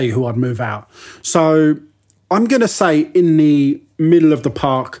I'll just tell you who I'd move out. So I'm going to say in the middle of the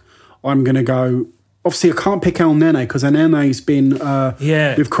park, I'm going to go... Obviously, I can't pick El Nene because El Nene's been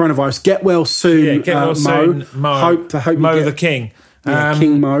with coronavirus. Get well soon, yeah, get well soon, Mo. Hope Mo the King.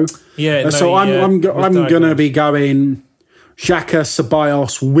 King Mo. Yeah. So I'm going to be going Xhaka,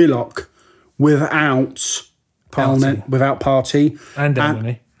 Ceballos, Willock without Partey. And El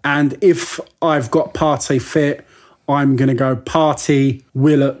Nene. And if I've got Partey fit, I'm going to go Partey,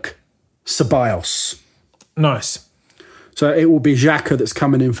 Willock, Ceballos. Nice. So it will be Xhaka that's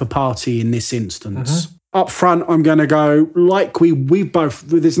coming in for Partey in this instance. Mm-hmm. Up front, I'm going to go like we both...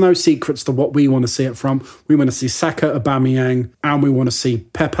 There's no secrets to what we want to see up front. We want to see Saka, Aubameyang, and we want to see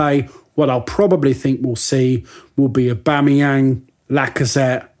Pepe. What I'll probably think we'll see will be Aubameyang,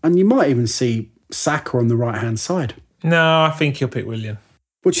 Lacazette, and you might even see Saka on the right-hand side. No, I think he'll pick Willian.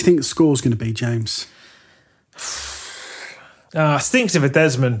 What do you think the score's going to be, James? Stinks of a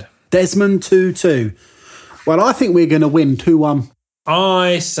Desmond. Desmond 2-2. Well, I think we're going to win 2-1.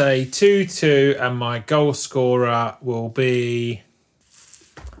 I say 2-2, and my goal scorer will be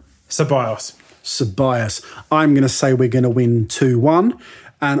Ceballos. I'm going to say we're going to win 2-1,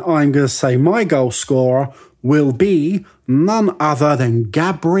 and I'm going to say my goal scorer will be none other than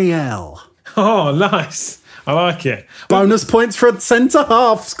Gabriel. Oh, nice. I like it. Bonus points for a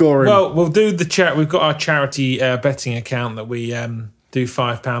centre-half scoring. Well, we'll do the chat. We've got our charity betting account that we... do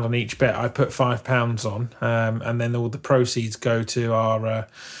 £5 on each bet. I put £5 on, and then all the proceeds go to our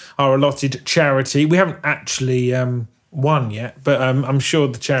allotted charity. We haven't actually won yet, but I'm sure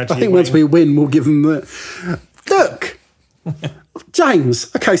the charity... I think once we win, we'll give them the... Look! James,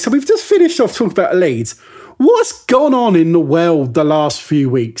 okay, so we've just finished off talking about Leeds. What's gone on in the world the last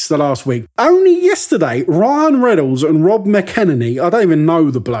week? Only yesterday, Ryan Reynolds and Rob McElhenney, I don't even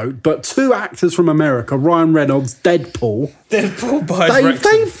know the bloke, but two actors from America, Ryan Reynolds, Deadpool buys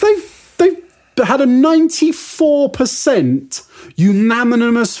they've had a 94%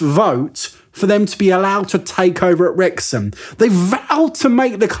 unanimous vote for them to be allowed to take over at Wrexham. They vowed to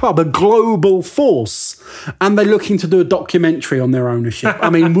make the club a global force, and they're looking to do a documentary on their ownership. I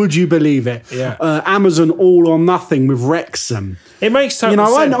mean, would you believe it? Yeah. Amazon All or Nothing with Wrexham. It makes total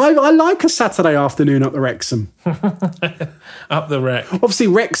sense. I like a Saturday afternoon up the Wrexham. Up the Wreck. Obviously,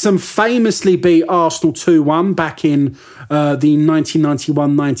 Wrexham famously beat Arsenal 2-1 back in the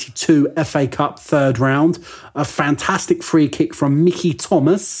 1991-92 FA Cup third round. A fantastic free kick from Mickey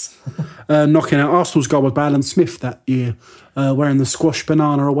Thomas, knocking out Arsenal's goal with Alan Smith that year, wearing the squash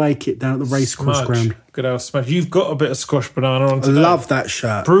banana away kit down at the racecourse ground. Good old Smudge. You've got a bit of squash banana on today. I love that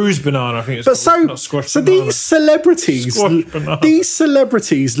shirt. Bruised banana, I think it's called. Not squash banana. These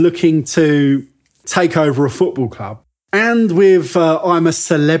celebrities looking to take over a football club, and with I'm a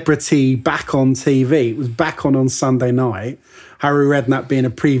Celebrity back on TV. It was back on Sunday night. Harry Redknapp being a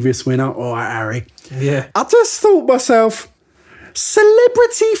previous winner. All right, Harry. Yeah. I just thought to myself,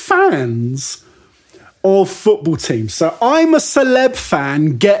 celebrity fans of football teams. So I'm a celeb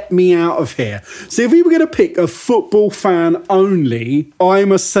fan, get me out of here. So if we were going to pick a football fan only,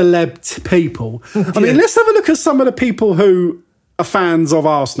 I'm a celeb people. I mean, let's have a look at some of the people who are fans of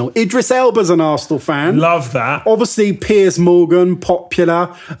Arsenal. Idris Elba's an Arsenal fan. Love that. Obviously, Piers Morgan,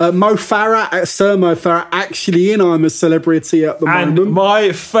 popular. Mo Farah, Sir Mo Farah, actually in I'm a Celebrity at the moment. And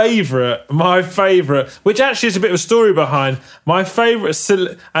my favourite, which actually is a bit of a story behind, my favourite,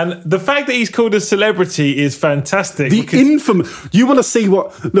 and the fact that he's called a celebrity is fantastic. The infamous. You want to see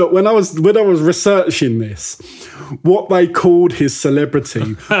what? Look, when I was researching this, what they called his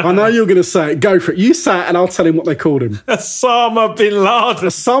celebrity. I know you're going to say it. Go for it. You say it, and I'll tell him what they called him. Osama bin Laden.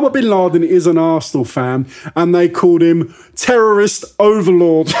 Osama bin Laden is an Arsenal fan, and they called him terrorist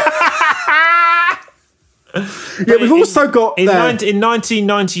overlord. Yeah, we've also got in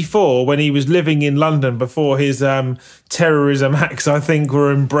 1994, when he was living in London before his terrorism acts, I think,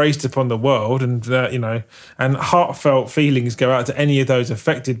 were embraced upon the world, and and heartfelt feelings go out to any of those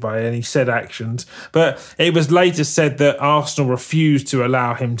affected by any said actions. But it was later said that Arsenal refused to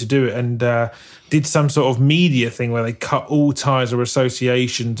allow him to do it, and did some sort of media thing where they cut all ties or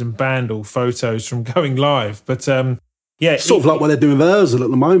associations and banned all photos from going live. But yeah, sort of like what they're doing with Ozil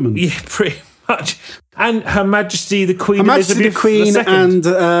at the moment. Yeah, pretty much. And Her Majesty the Queen, Her Majesty the Queen and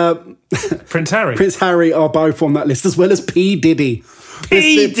Prince Harry. Prince Harry are both on that list, as well as P. Diddy.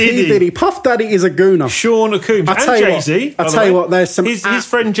 P. Diddy. Puff Daddy is a gooner. Sean Combs. And Jay-Z. I tell you what, there's some... His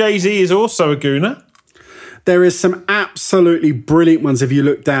friend Jay-Z is also a gooner. There is some absolutely brilliant ones if you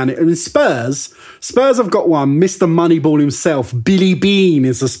look down it. I mean, Spurs have got one. Mr. Moneyball himself, Billy Bean,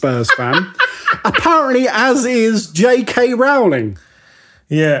 is a Spurs fan. Apparently, as is J.K. Rowling.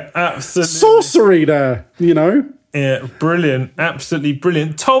 Yeah, absolutely. Sorcery there, Yeah, brilliant. Absolutely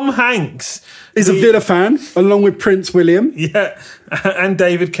brilliant. Tom Hanks is a Villa fan, along with Prince William. Yeah, and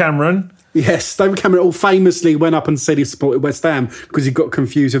David Cameron. Yes, David Cameron all famously went up and said he supported West Ham because he got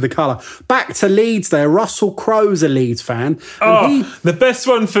confused with the colour. Back to Leeds there. Russell Crowe's a Leeds fan. The best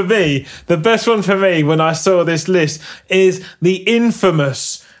one for me when I saw this list is the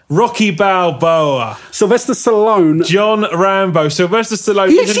infamous Rocky Balboa. Sylvester Stallone. John Rambo. Sylvester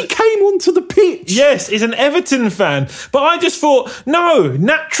Stallone. He actually came onto the pitch. Yes, he's an Everton fan. But I just thought, no,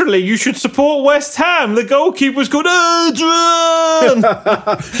 naturally you should support West Ham. The goalkeeper's called Adrian.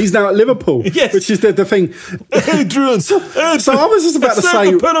 He's now at Liverpool. Yes. Which is the thing. Adrian. So I was just about to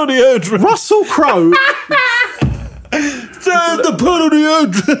say, the penalty, Adrian. Russell Crowe. The penalty,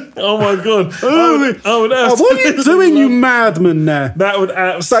 Adrian. Oh my God. I would what are you doing, you madman there? That would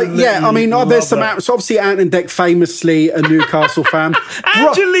absolutely. So, yeah, I mean, there's some apps. So obviously, Ant and Dec, famously a Newcastle fan.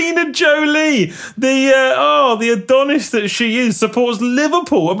 Angelina Jolie, the Adonis that she is, supports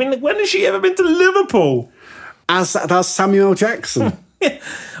Liverpool. I mean, when has she ever been to Liverpool? As does Samuel Jackson.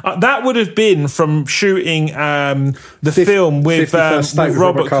 That would have been from shooting the film with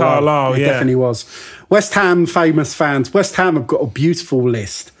Robert Carlyle. It definitely was. West Ham famous fans. West Ham have got a beautiful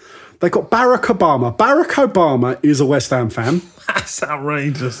list. They've got Barack Obama. Barack Obama is a West Ham fan. That's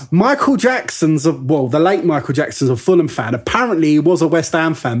outrageous. Michael Jackson's, the late Michael Jackson's a Fulham fan. Apparently he was a West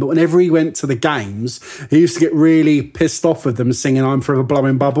Ham fan, but whenever he went to the games, he used to get really pissed off with them singing I'm Forever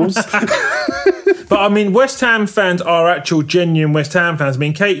Blowing Bubbles. But I mean, West Ham fans are actual genuine West Ham fans. I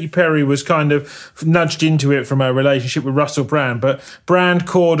mean, Katy Perry was kind of nudged into it from her relationship with Russell Brand, but Brand,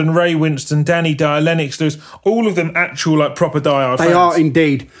 Corden, Ray Winston, Danny Dyer, Lennox Lewis, all of them actual proper diehard fans. They are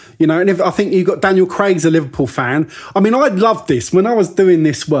indeed. And I think you've got Daniel Craig's a Liverpool fan. I mean, I loved this when I was doing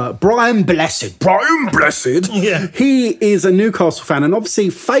this work. Brian Blessed. Yeah. He is a Newcastle fan, and obviously,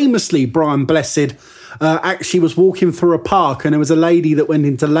 famously, Brian Blessed actually was walking through a park, and there was a lady that went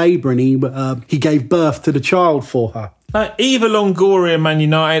into labour, and he gave birth to the child for her. Eva Longoria, Man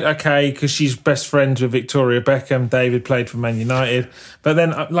United, okay, because she's best friends with Victoria Beckham. David played for Man United. But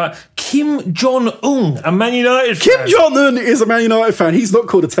then, Kim Jong-un, a Man United fan. Kim Jong-un is a Man United fan. He's not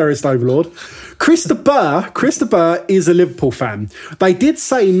called a terrorist overlord. Christopher Burr is a Liverpool fan. They did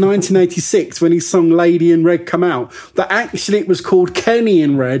say in 1986, when his song Lady in Red come out, that actually it was called Kenny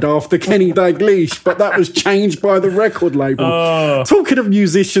in Red after Kenny Dalglish, but that was changed by the record label. Talking of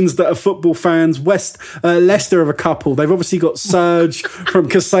musicians that are football fans, Leicester have a couple. They've obviously got Serge from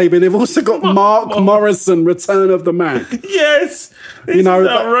Kasabian. They've also got Mark Morrison, Return of the Mac. Yes! It's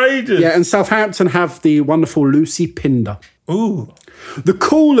outrageous. Yeah, and Southampton have the wonderful Lucy Pinder. Ooh. The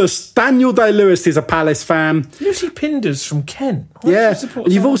coolest, Daniel Day-Lewis is a Palace fan. Lucy Pinder's from Kent.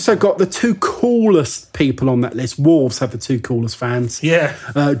 You've also got the two coolest people on that list. Wolves have the two coolest fans. Yeah.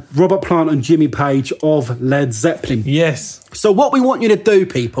 Robert Plant and Jimmy Page of Led Zeppelin. Yes. So what we want you to do,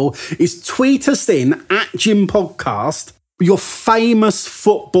 people, is tweet us in @Jim Podcast your famous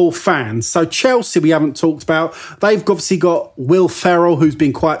football fans. So Chelsea, we haven't talked about. They've obviously got Will Ferrell, who's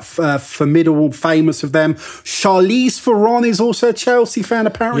been quite formidable, famous of them. Charlize Theron is also a Chelsea fan,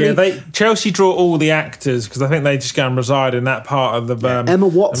 apparently. Yeah, Chelsea draw all the actors because I think they just go and reside in that part of the Emma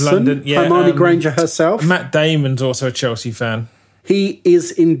Watson, of London. Yeah, Hermione Granger herself. Matt Damon's also a Chelsea fan. He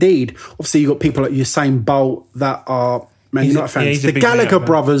is indeed. Obviously, you've got people like Usain Bolt that are Man United fans. The Gallagher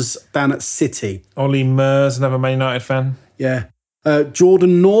brothers down at City. Ollie Murs, another Man United fan. Yeah.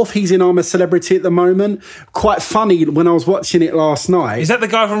 Jordan North, he's in I'm a Celebrity at the moment. Quite funny when I was watching it last night. Is that the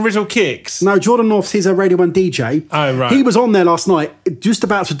guy from Rizzle Kicks? No, Jordan North, he's a Radio 1 DJ. Oh, right. He was on there last night, just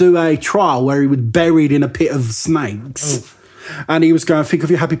about to do a trial where he was buried in a pit of snakes. Oof. And he was going, think of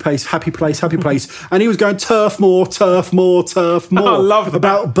your happy place, happy place, happy place. And he was going, turf more, turf more, turf more. I love that.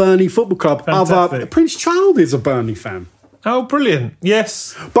 About Burnley Football Club. Fantastic. Prince Charles is a Burnley fan. Oh, brilliant.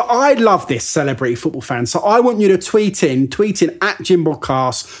 Yes. But I love this celebrity football fan. So I want you to tweet in at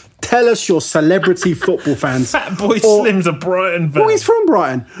Jimblecast. Tell us your celebrity football fans. Fat Boy Slim's a Brighton fan. Oh, he's from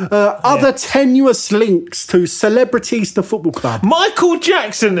Brighton. Other tenuous links to celebrities to football club. Michael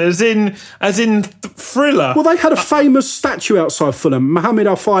Jackson, as in Thriller. Well, they had a famous statue outside Fulham. Mohammed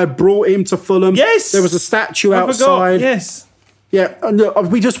Al-Fayed brought him to Fulham. Yes. There was a statue I outside. forgot. Yes. Yeah,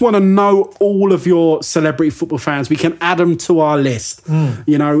 and we just want to know all of your celebrity football fans. We can add them to our list,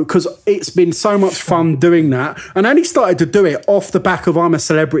 you know, because it's been so much fun doing that. And I only started to do it off the back of I'm a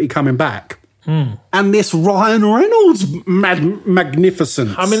Celebrity coming back. And this Ryan Reynolds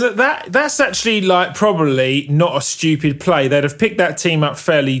magnificence. I mean, that's actually like probably not a stupid play. They'd have picked that team up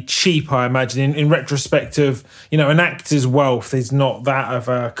fairly cheap, I imagine, in retrospect of, you know, an actor's wealth is not that of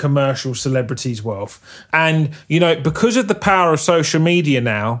a commercial celebrity's wealth. And, you know, because of the power of social media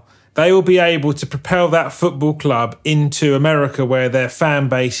now, they will be able to propel that football club into America where their fan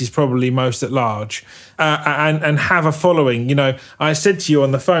base is probably most at large and have a following. You know, I said to you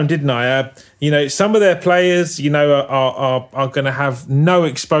on the phone, didn't I? You know, some of their players, you know, are going to have no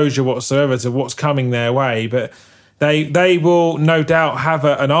exposure whatsoever to what's coming their way, but they will no doubt have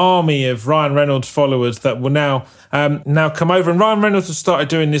an army of Ryan Reynolds followers that will now come over. And Ryan Reynolds has started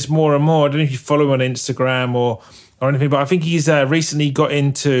doing this more and more. I don't know if you follow him on Instagram or anything, but I think he's recently got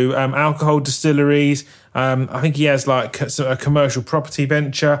into alcohol distilleries. I think he has like a commercial property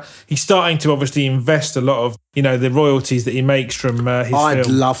venture. He's starting to obviously invest a lot of, you know, the royalties that he makes from his film. I'd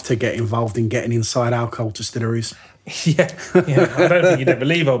love to get involved in getting inside alcohol distilleries. Yeah, I don't think you'd ever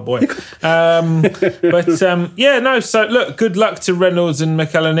leave, old boy. So look, good luck to Reynolds and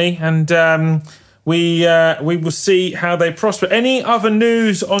McElhenney, and we will see how they prosper. Any other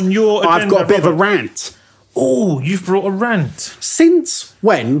news on your agenda? I've got a bit of a rant. Oh, you've brought a rant. Since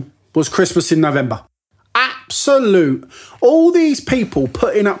when was Christmas in November? Absolute. All these people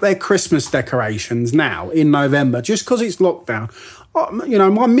putting up their Christmas decorations now in November just because it's lockdown. You know,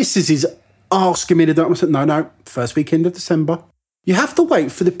 my missus is asking me to do it. I said, no, first weekend of December. You have to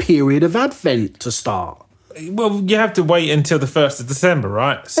wait for the period of Advent to start. Well, you have to wait until the 1st of December,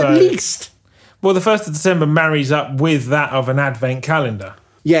 right? So, at least. Well, the 1st of December marries up with that of an Advent calendar.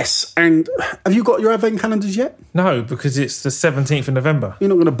 Yes, and have you got your Advent calendars yet? No, because it's the 17th of November. You're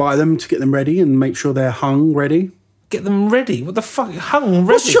not going to buy them to get them ready and make sure they're hung ready? Get them ready? What the fuck? Hung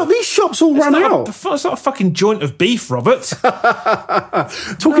ready? These shops all run out. It's not a fucking joint of beef, Robert.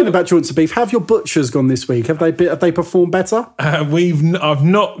 Talking about joints of beef, how have your butchers gone this week? Have they performed better? I've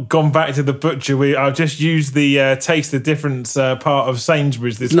not gone back to the butcher. I've just used the Taste the Difference part of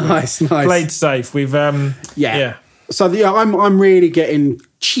Sainsbury's this week. Nice. Played safe. We've yeah. So I'm really getting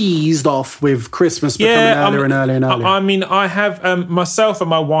cheesed off with Christmas becoming earlier and earlier. I mean, I have myself and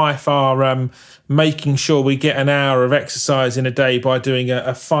my wife are making sure we get an hour of exercise in a day by doing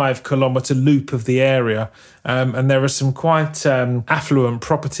a 5-kilometre loop of the area. And there are some quite affluent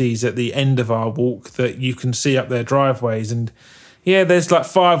properties at the end of our walk that you can see up their driveways. And yeah, there's like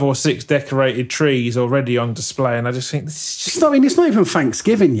 5 or 6 decorated trees already on display. And I just think this is just... It's not even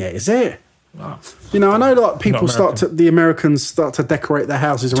Thanksgiving yet, is it? Oh, you know, I know like people the Americans start to decorate their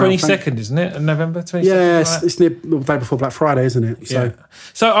houses around 22nd, isn't it? November 22nd? Yeah, it's the day before Black Friday, isn't it?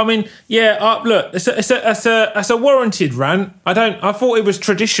 So I mean, look, it's a warranted rant. I thought it was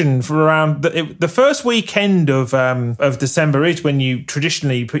tradition for around the first weekend of December is when you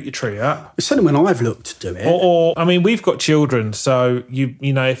traditionally put your tree up. It's certainly when I've looked to do it. Or I mean, we've got children, so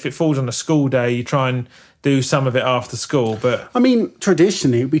you know, if it falls on a school day, you try and do some of it after school, but I mean,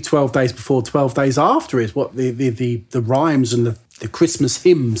 traditionally it'd be 12 days before, 12 days after is what the rhymes and the Christmas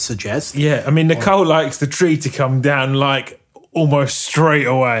hymns suggest. Yeah, I mean, Nicole likes the tree to come down like almost straight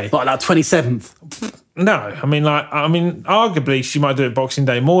away. Like 27th. No, arguably she might do it Boxing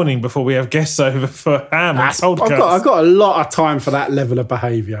Day morning before we have guests over for ham and podcast. I've got a lot of time for that level of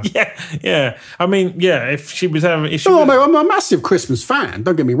behaviour. Yeah. If she was having... I'm a massive Christmas fan,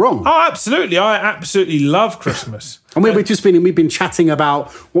 don't get me wrong. Oh, absolutely. I absolutely love Christmas. And we've been chatting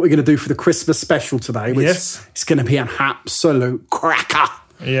about what we're going to do for the Christmas special today, which is going to be an absolute cracker.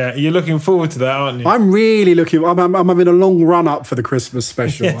 Yeah, you're looking forward to that, aren't you? I'm really looking... I'm having a long run-up for the Christmas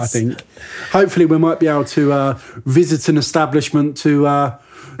special, I think. Hopefully we might be able to visit an establishment to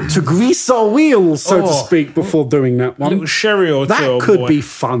grease our wheels, so to speak, before doing that one. A little sherry or two. That could be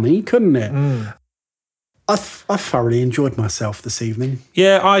funny, couldn't it? I thoroughly enjoyed myself this evening.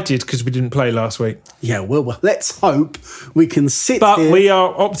 Yeah, I did, because we didn't play last week. Yeah, well, let's hope we can sit But here. we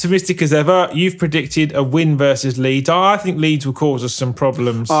are optimistic as ever. You've predicted a win versus Leeds. I think Leeds will cause us some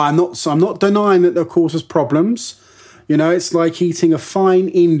problems. I'm not denying that they'll cause us problems. You know, it's like eating a fine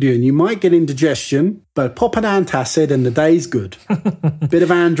Indian. You might get indigestion, but pop an antacid and the day's good. Bit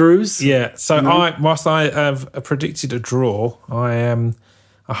of Andrews. Yeah, so whilst I have predicted a draw,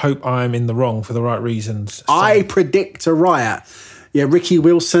 I hope I'm in the wrong for the right reasons. So. I predict a riot. Yeah, Ricky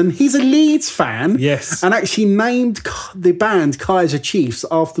Wilson, he's a Leeds fan. Yes. And actually named the band Kaiser Chiefs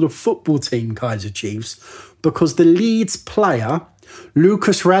after the football team Kaiser Chiefs because the Leeds player,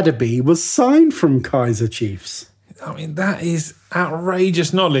 Lucas Radebe, was signed from Kaiser Chiefs. I mean, that is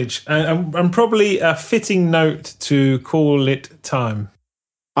outrageous knowledge and probably a fitting note to call it time.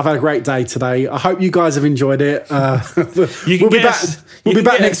 I've had a great day today. I hope you guys have enjoyed it. We'll be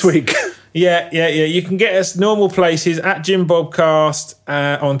back next week. Yeah. You can get us normal places at Jim Bobcast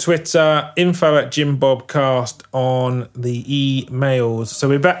on Twitter, info@JimBobcast on the emails. So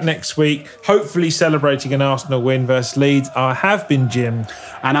we're back next week, hopefully celebrating an Arsenal win versus Leeds. I have been Jim.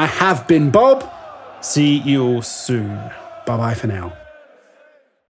 And I have been Bob. See you all soon. Bye-bye for now.